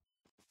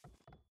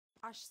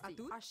 Ashsi.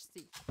 Atut.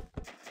 Ashsi.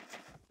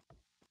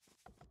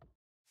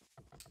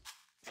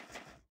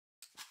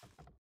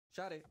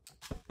 Share.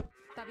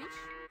 Tabish.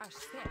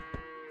 Ashseak.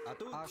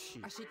 Atut. Ashi.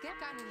 Ashike.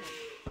 Kanunel.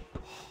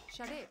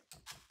 Share.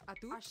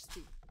 Atut.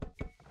 Ashsi.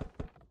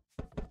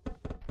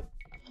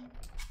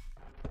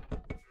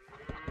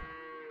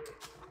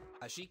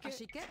 Ashike.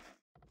 Ashike.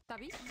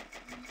 Tabish.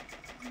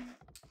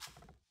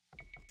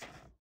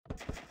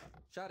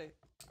 Share.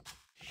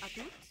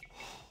 Atut.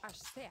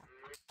 Ashseak.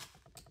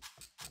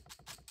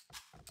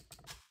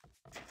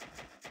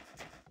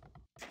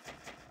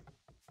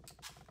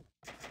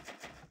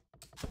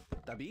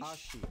 Tabish.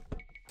 Ashi.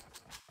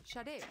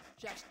 Share.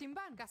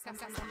 Jastimban.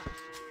 Kasamash.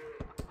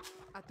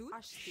 Atut.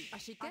 Ashsi.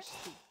 Ashike.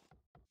 Ashsi.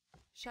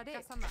 Share.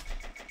 Kasamash.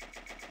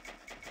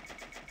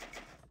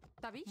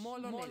 Tabish.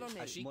 Molonel.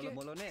 Ashike.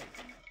 Molonel.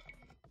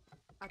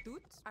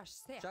 Atut.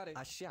 Ashsea. Share.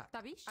 Ashia.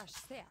 Tabish.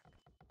 Ashsea.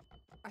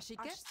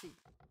 Ashike. Ashsi.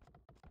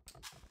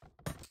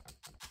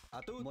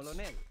 Atut.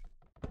 Molonel.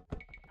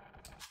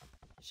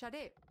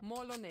 Shade.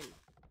 Molonel.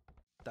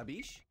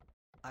 Tabish.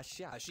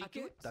 Ashia. Ashike.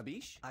 Atut.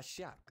 Tabish.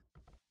 Ashiak.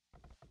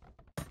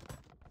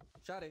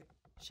 Share.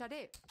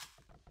 Shade.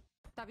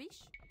 Tabish.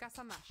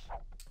 Kasamash.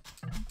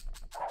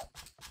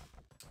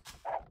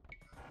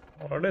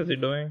 What is he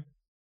doing?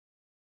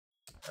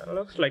 It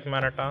looks like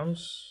man at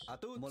arms.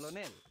 Atut.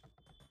 Molonel.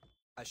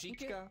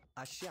 Ashike.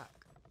 Ashiak.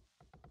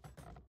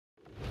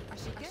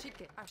 Ashike.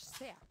 Ashike.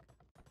 Ashsea.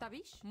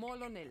 Tabish.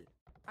 Molonel.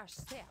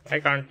 Ashsea. I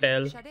can't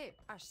tell. Shade.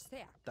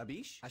 Ashsea.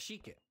 Tabish.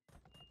 Ashike.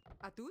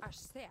 Atut.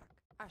 Ashsea.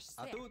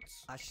 Ashsea. Atut.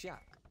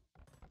 Ashiak.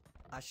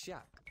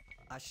 Ashiak.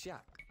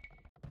 Ashiak.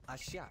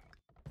 Ashiak.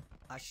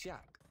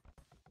 Ashiak.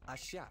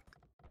 Ashiak.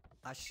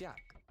 Ashiak.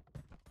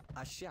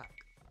 Ashiak.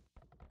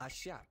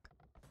 Ashiak.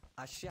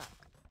 Ashiak.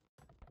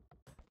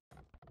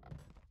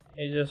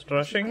 He's just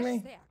rushing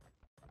me.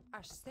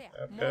 Ashsea.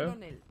 Okay.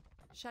 Molonel.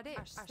 Shade.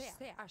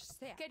 Ashsea.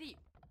 Ashsea. Keri.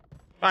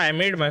 I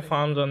made my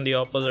farms on the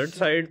opposite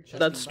side.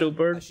 That's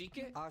stupid.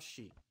 Ashike.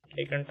 Ashi.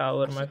 He can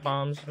tower my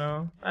farms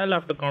now. I'll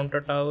have to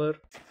counter tower.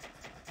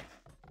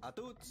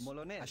 Atut.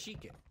 Molonel.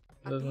 Ashike.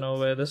 There's no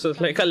way this is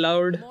like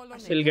allowed.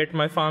 He'll get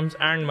my farms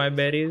and my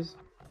berries.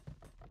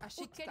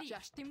 Ashikeri.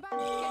 Jashtimba.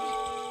 Keri.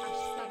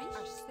 Ashtabish.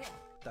 Ashsea.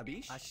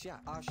 Tabish. Ashia.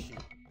 Ashi.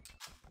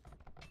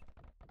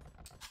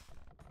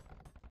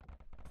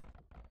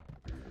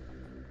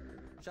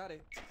 Share.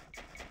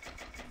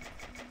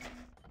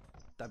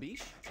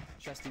 Tabish.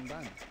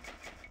 Shastimban.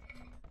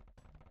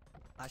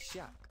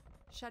 Ashiak.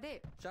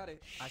 Shade. Share.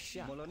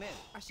 Ashia. Molonel.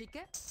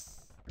 Ashike.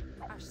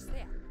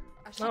 Ashsea.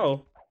 Ashike.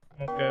 Oh,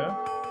 okay.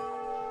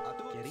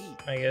 Atut. Keri.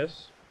 I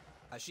guess.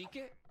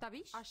 Ashike.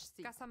 Tabish.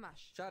 Ashsi.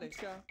 Kasamash. Share.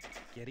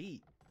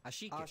 Keri.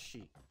 Ashike.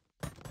 Ashi.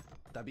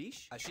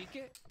 Tabish.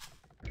 Ashike.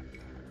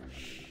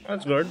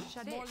 That's good.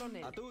 Shade.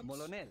 Molonel. Atut.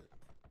 Molonel.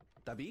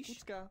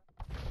 Tabish. Share.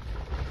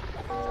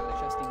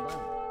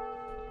 Shastimban.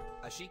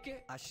 Ashike.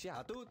 Ashia.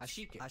 Atut.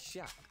 Ashike.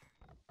 Ashia.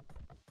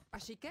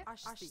 Ashike.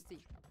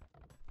 Ashsi.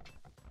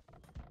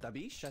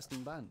 Tabish.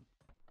 Shastimban.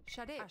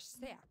 Shade.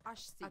 Ashsea.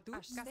 Ashsi.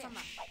 Atut.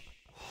 Kasamash.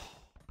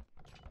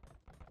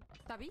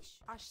 Tabish.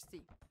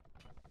 Ashsi.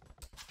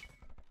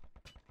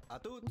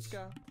 Atut.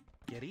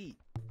 Keri.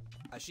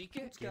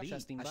 Ashike. Keri.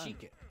 Shastimban.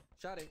 Ashike.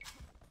 Share.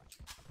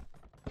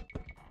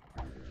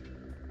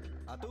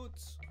 Atut.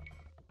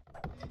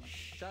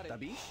 Share.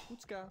 Tabish.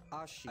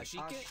 Ashi.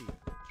 Ashike. Ashi.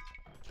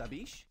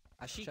 Tabish.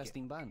 Ashike.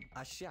 Shastimban.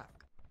 Ashiak.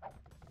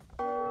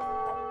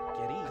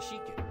 Keri.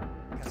 Ashike.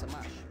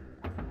 Kasamash.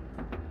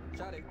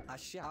 Share.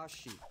 Ashia.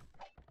 Ashi.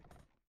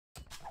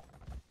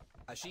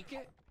 Ashike.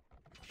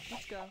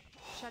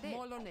 Shade.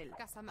 Molonel.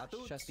 Kasamash.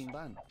 Atut.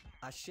 Shastimban.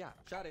 Ashia.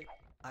 Share.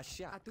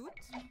 Ashia. Atut.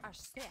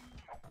 Ashsea.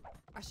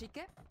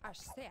 Ashike.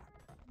 Ashsea.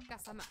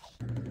 Kasamash.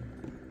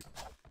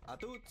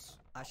 Atut.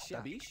 Ashia.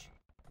 Tabish.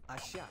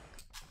 Ashiak.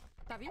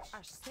 Tabish.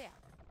 Ashsea.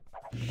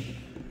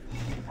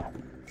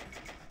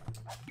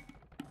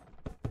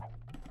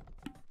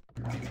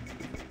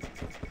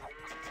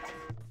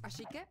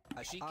 Ashike.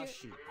 Ashike.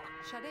 Ashi.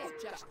 Shade.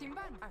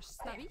 Jashtimban.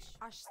 Ashsea. Tabish.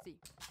 Ashsi.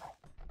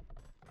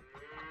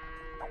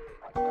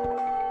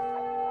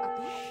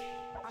 Atut.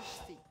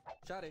 Ashsi.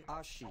 Share.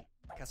 Ashi.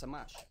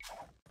 Kasamash.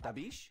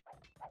 Tabish.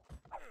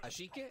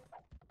 Ashike.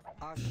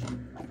 Ashi.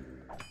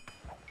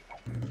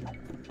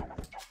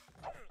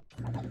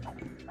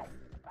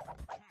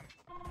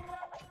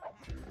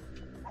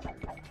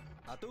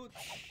 Atut.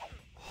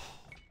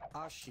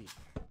 Ashi.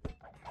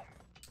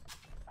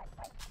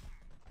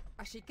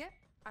 Ashike.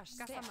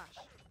 Kasamash.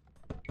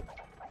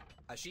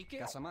 Ashike.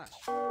 Kasamash.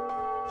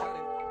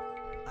 Share.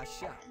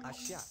 Ashia.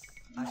 Ashia.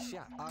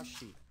 Ashia.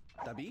 Ashi.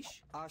 Tabish.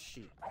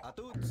 Ashi.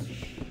 Atut.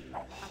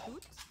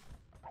 Atut.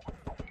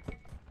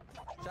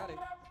 Share.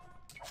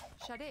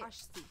 Shade.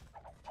 Ashsi.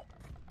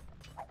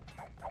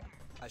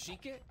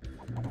 Ashike.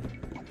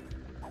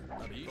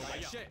 Tabish.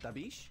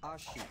 Tabish.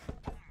 Ashi.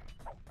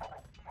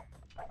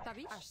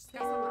 Tabish.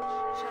 Kasamash.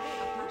 Shade.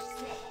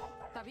 Ashsea.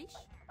 Tabish.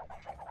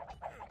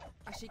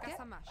 Ashike.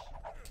 Kasamash.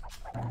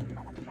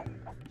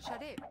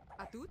 Shade.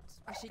 Atut.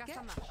 Ashike.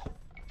 Kasamash.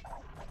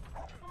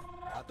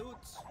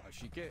 Atut.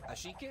 Ashike.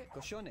 Ashike.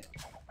 Koshone.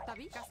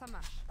 Tabish.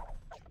 Kasamash.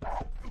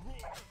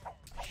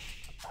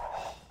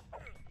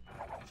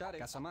 Share.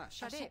 Kasamash.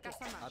 Shade.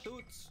 Kasamash.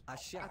 Atut.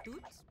 Ashia.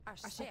 Atut.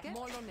 Ashike.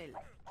 Molonel.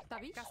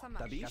 Tabish.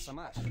 Kasamash. Tabish.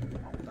 Kasamash.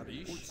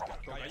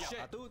 Tabish.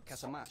 Atut.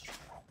 Kasamash.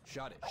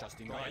 Share.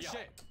 Shastimban.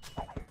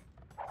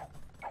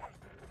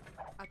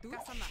 Atut.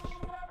 Kasamash.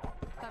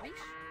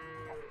 Tabish.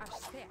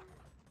 Ashsea.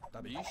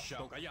 Tabish.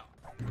 Tokaya.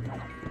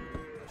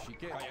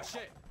 Ashike.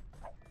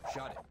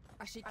 Share.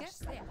 Ashike.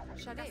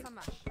 Shade.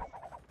 Kasamash.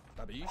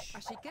 Tabish.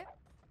 Ashike.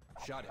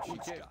 Share.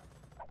 Shike.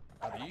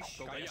 Tabish.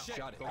 Share.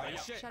 Shade.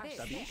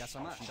 Tabish.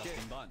 Kasamash.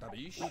 Shastimban.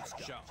 Tabish.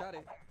 Share.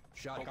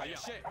 Share.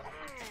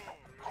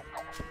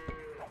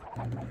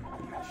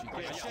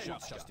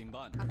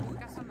 Shastimban. Atut.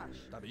 Kasamash.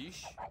 Tabish.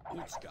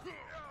 Utska.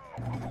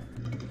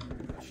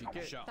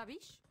 Ashike. Sha.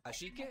 Tabish.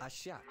 Ashike.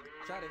 Ashak.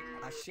 Shade.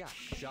 Ashak.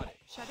 Shade.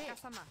 Shade.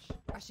 Kasamash.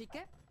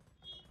 Ashike.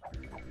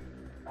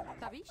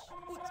 Tabish.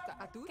 Utska.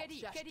 Atu.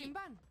 Keri.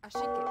 Shashtimban.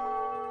 Ashike.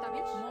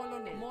 Tabish.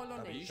 Molonel.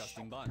 Molonel. Tabish.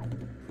 Shastimban.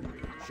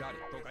 Shade.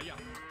 Kokaya.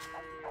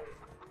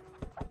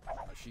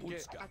 Ashike.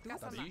 Atu.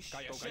 Tabish.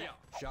 Kasamash. Kokaya.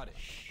 Shade.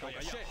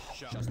 Kokaya.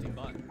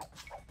 Shastimban.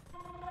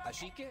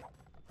 Ashike.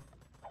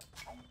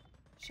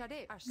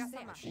 Shade.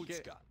 Kasamash.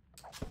 Utska.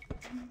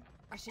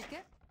 Ashike.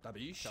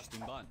 Tabish.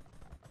 Shastimban.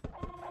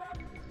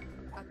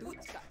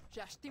 Atutska.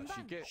 Shashtimban.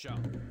 Ashike. Sha.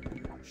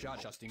 Sha.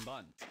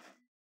 Shastimban.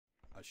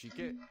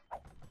 Ashike.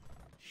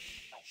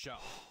 Sha.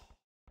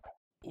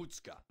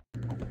 Utska.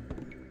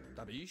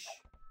 Tabish.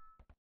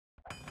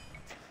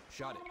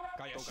 Shade.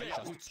 Kaya.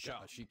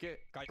 Utska. Ashike.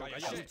 Kaya.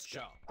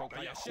 Utska.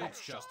 Kokaya.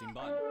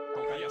 Shastimban.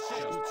 Kokaya.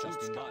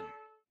 Shastimban.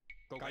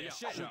 Kokaya.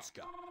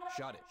 Utska.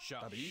 Shade.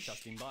 Tabish.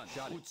 Shastimban.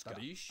 Utska.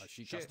 Tabish.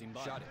 Ashike.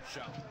 Shastimban. Shade.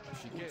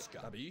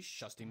 Ashike. Tabish.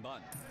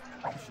 Shastimban.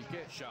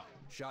 Ashike. Sha.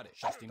 Shade.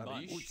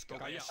 Shastimban. Utska.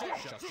 Kokaya.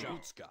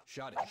 Utska.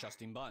 Shade.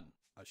 Shastimban.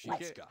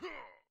 Ashike.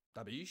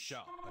 Tabish.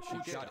 Sha.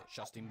 Ashike. Shade.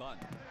 Shastimban.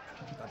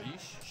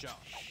 Tabish. Sha.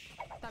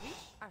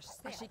 Tabish.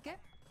 Ashike.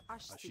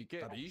 Ashike.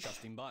 Tabish.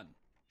 Shastimban.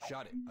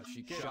 Shade.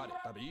 Ashike. Shade.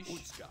 Tabish.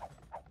 Utska.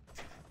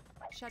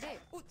 Shade.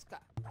 Utska.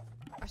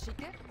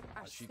 Ashike.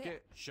 Ashike.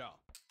 Sha.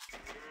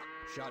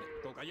 Shade.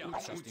 Kokaya.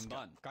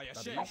 Shastimban. Kaya.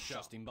 Tabish.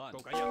 Shastimban.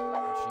 Kokaya.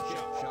 Ashike.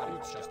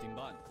 Shade.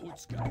 Shastimban.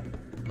 Utska.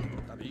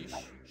 Tabish.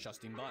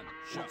 Shastimban.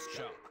 Sha.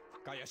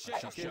 Kaya.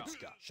 Ashike.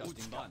 Utska.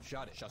 Shastimban.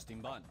 Shade.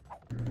 Shastimban.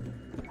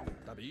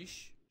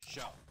 Tabish.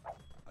 Sha.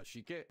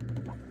 Ashike.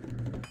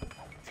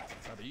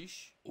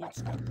 Tabish.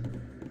 Utska.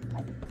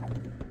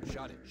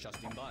 Shade.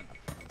 Shastimban.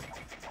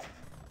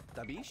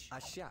 Tabish.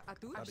 Asha.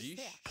 Atu.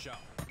 Tabish. Sha.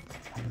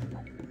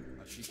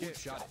 Ashike.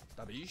 Shade.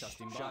 Tabish.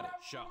 Shastimban.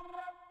 Sha.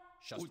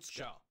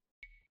 Utska.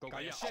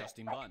 Kokaya.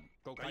 Shastimban.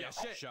 Kokaya.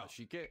 Sha.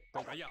 Ashike.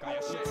 Kokaya.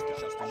 Utska.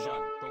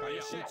 Shastimban.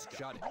 Kokaya.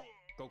 Shade.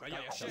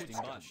 Kokaya.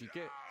 Shastimban.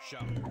 Ashike. Sha.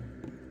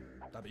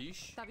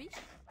 Tabish. Tabish.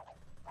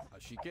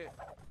 Ashike.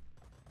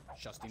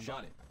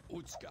 Shastimban.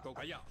 Utska.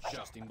 Kokaya.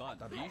 Shastimban.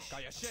 Tabish.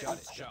 Kaya.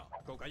 Sha.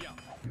 Kokaya.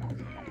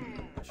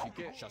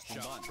 Ashike.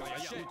 Shastimban.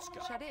 Kaya.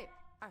 Utska. Shade.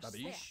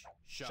 Tabish.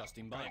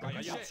 Shastimban.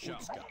 Kaya.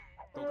 Utska.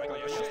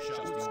 Kokaya.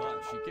 Shastimban.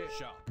 Ashike.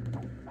 Sha.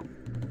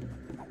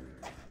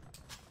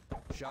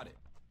 Shade.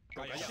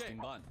 Kaya.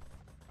 Shastimban.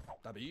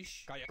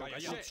 Tabish. Kaya.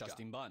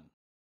 Shastimban.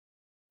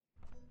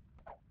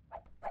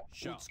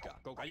 Utska.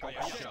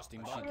 Kokaya.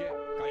 Shastimban.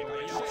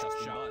 Kaya.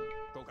 Shastimban.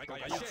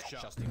 Kokaya.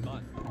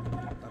 Shastimban.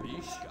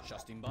 Tabish.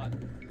 Shastimban.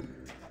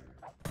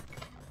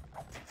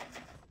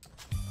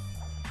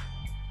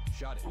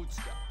 Shade.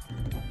 Utska.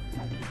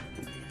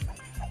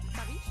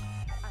 Tabish.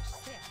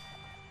 Ashsea.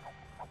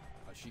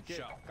 Ashike.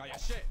 Kaya.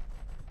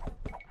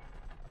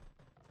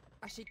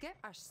 Ashike.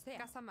 Ashsea.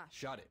 Kasamash.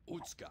 Shade.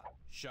 Utska.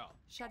 Sha.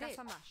 Shade.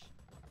 Kasamash.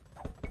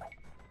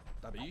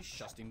 Tabish.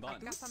 Shastimban.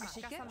 Kasamash.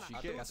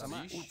 Ashike.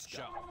 Tabish.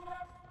 Utska.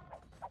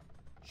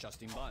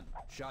 Shastimban.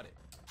 Shade.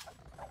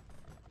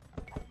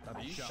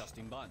 Tabish.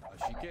 Shastimban.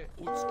 Ashike.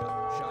 Utska.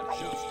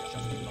 Shade.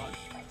 Shastimban.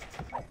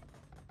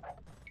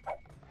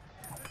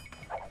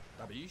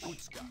 Tabish.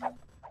 Utska.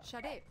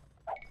 Shade.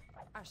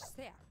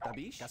 Ashsea.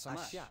 Tabish.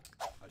 Ashak.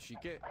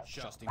 Ashike.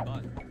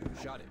 Shastimban.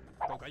 Shade.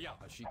 Kokaya.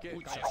 Ashike.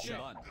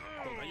 Shastimban.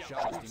 Kokaya.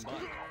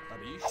 Shastimban.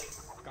 Tabish.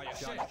 Kaya.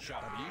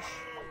 Tabish.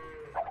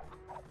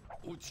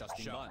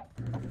 Shastimban.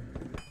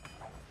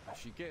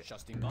 Ashike.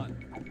 Shastimban.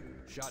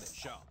 Shade.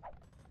 Sha.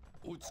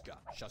 Utska.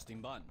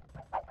 Shastimban.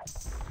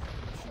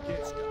 Ashike.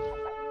 Utska.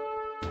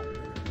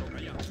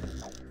 Kokaya.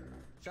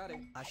 Shade.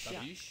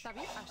 Tabish.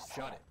 Tabish.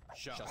 Ashsea.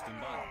 Shade.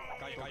 Shastimban.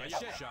 Kaya.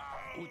 Sha.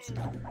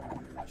 Utska.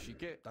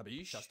 Ashike.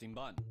 Tabish.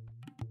 Shastimban.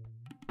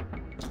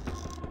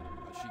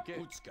 Ashike.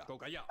 Utska.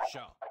 Kokaya.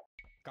 Sha.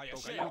 Kaya.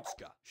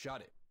 Utska.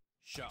 Shade.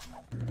 Sha.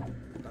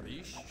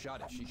 Tabish.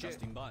 Shade.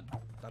 Shastimban.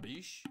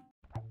 Tabish.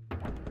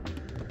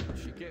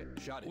 Ashike.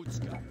 Shade.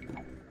 Utska.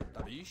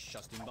 Tabish.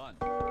 Shastimban.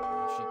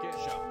 Ashike.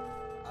 Sha.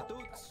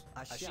 Atuts.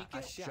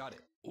 Ashike. Shade.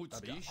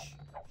 Tabish.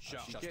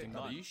 Shastimban.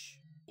 Tabish.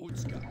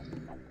 Utska.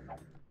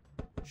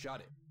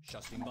 Shade.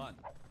 Shastimban.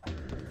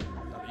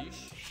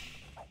 Tabish.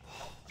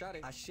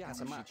 Shade.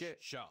 Ashike.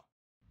 Sha.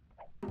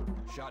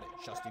 Shade.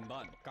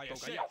 Shastimban. Kaya.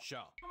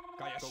 Sha.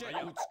 Kaya.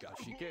 Utska.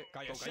 Ashike.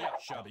 Kaya.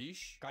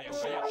 Tabish. Kaya.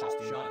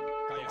 Shastimban.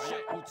 Kaya.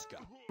 Utska.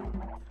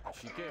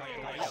 Ashike.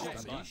 Kaya.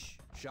 Tabish.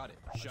 Shade.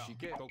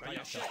 Ashike.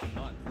 Kaya.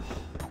 Shastimban.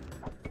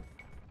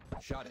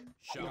 Shade.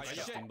 Kaya.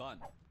 Shastimban.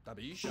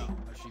 Tabish.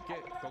 Ashike.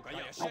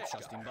 Kaya.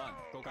 Shastimban.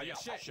 Kaya.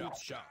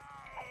 Utska.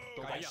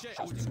 Kaya.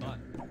 Shastimban.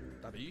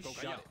 Tabish.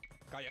 Shade.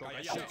 Kaya.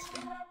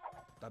 Utska.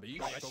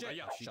 Tabish.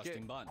 Kaya.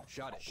 Shastimban.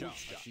 Shade.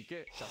 Utska.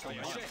 Ashike.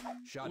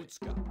 Shastimban. Shade.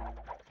 Utska.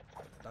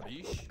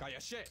 Tabish. Kaya.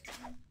 Ashike.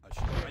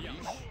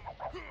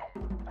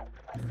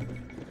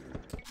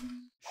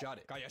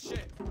 Shade. Kaya.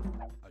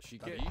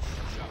 Ashike.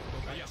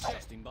 Kaya.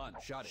 Shastimban.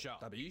 Shade.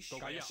 Tabish.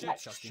 Kaya.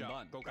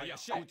 Shastimban. Kaya.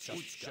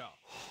 Utska.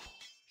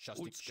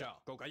 Shastimban.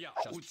 Kaya.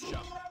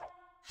 Shastimban.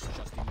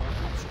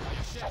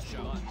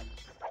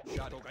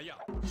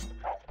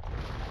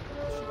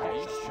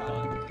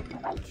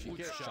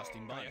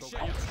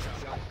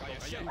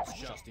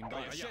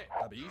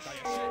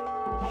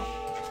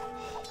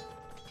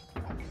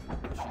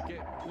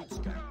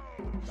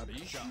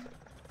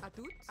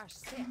 Atut,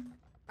 ashse.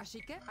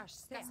 Ashike,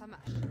 ashse.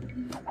 Kasamash.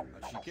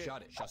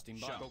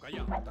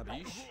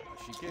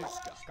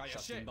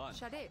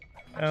 Shade.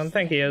 I don't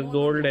think he has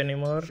gold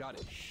anymore.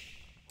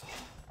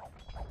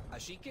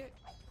 Ashike,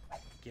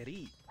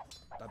 Keri,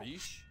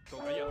 Tabish,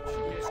 Kokaya,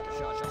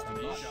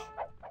 Tabish,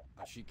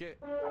 Ashike,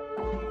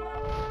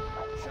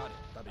 Shade,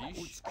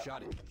 Tabish,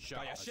 Shade,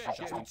 Shade,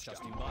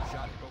 Shastimba,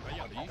 Shade,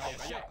 Kokaya, Tabish,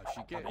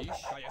 Ashike,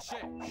 Tabish,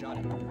 Shade,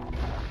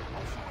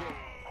 Ashike,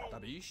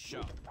 Tabish,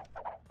 Shade.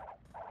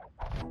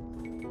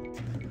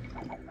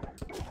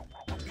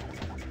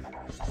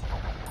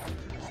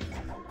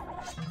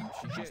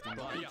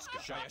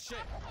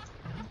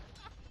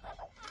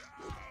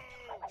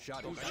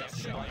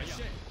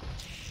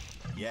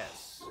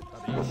 Yes.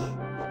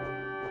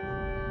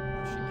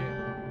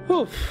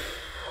 Oof.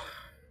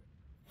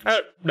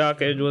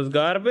 Dark Age was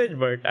garbage,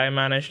 but I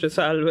managed to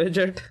salvage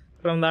it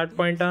from that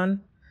point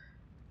on.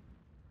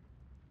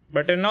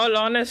 But in all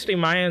honesty,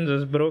 my hands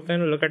is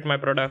broken. Look at my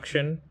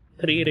production.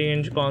 3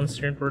 range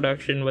constant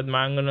production with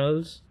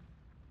mangonels.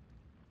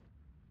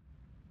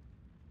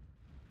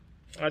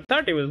 I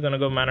thought he was gonna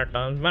go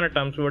Manatoms.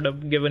 Manatoms would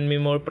have given me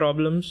more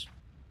problems.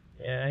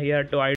 Yeah, he had to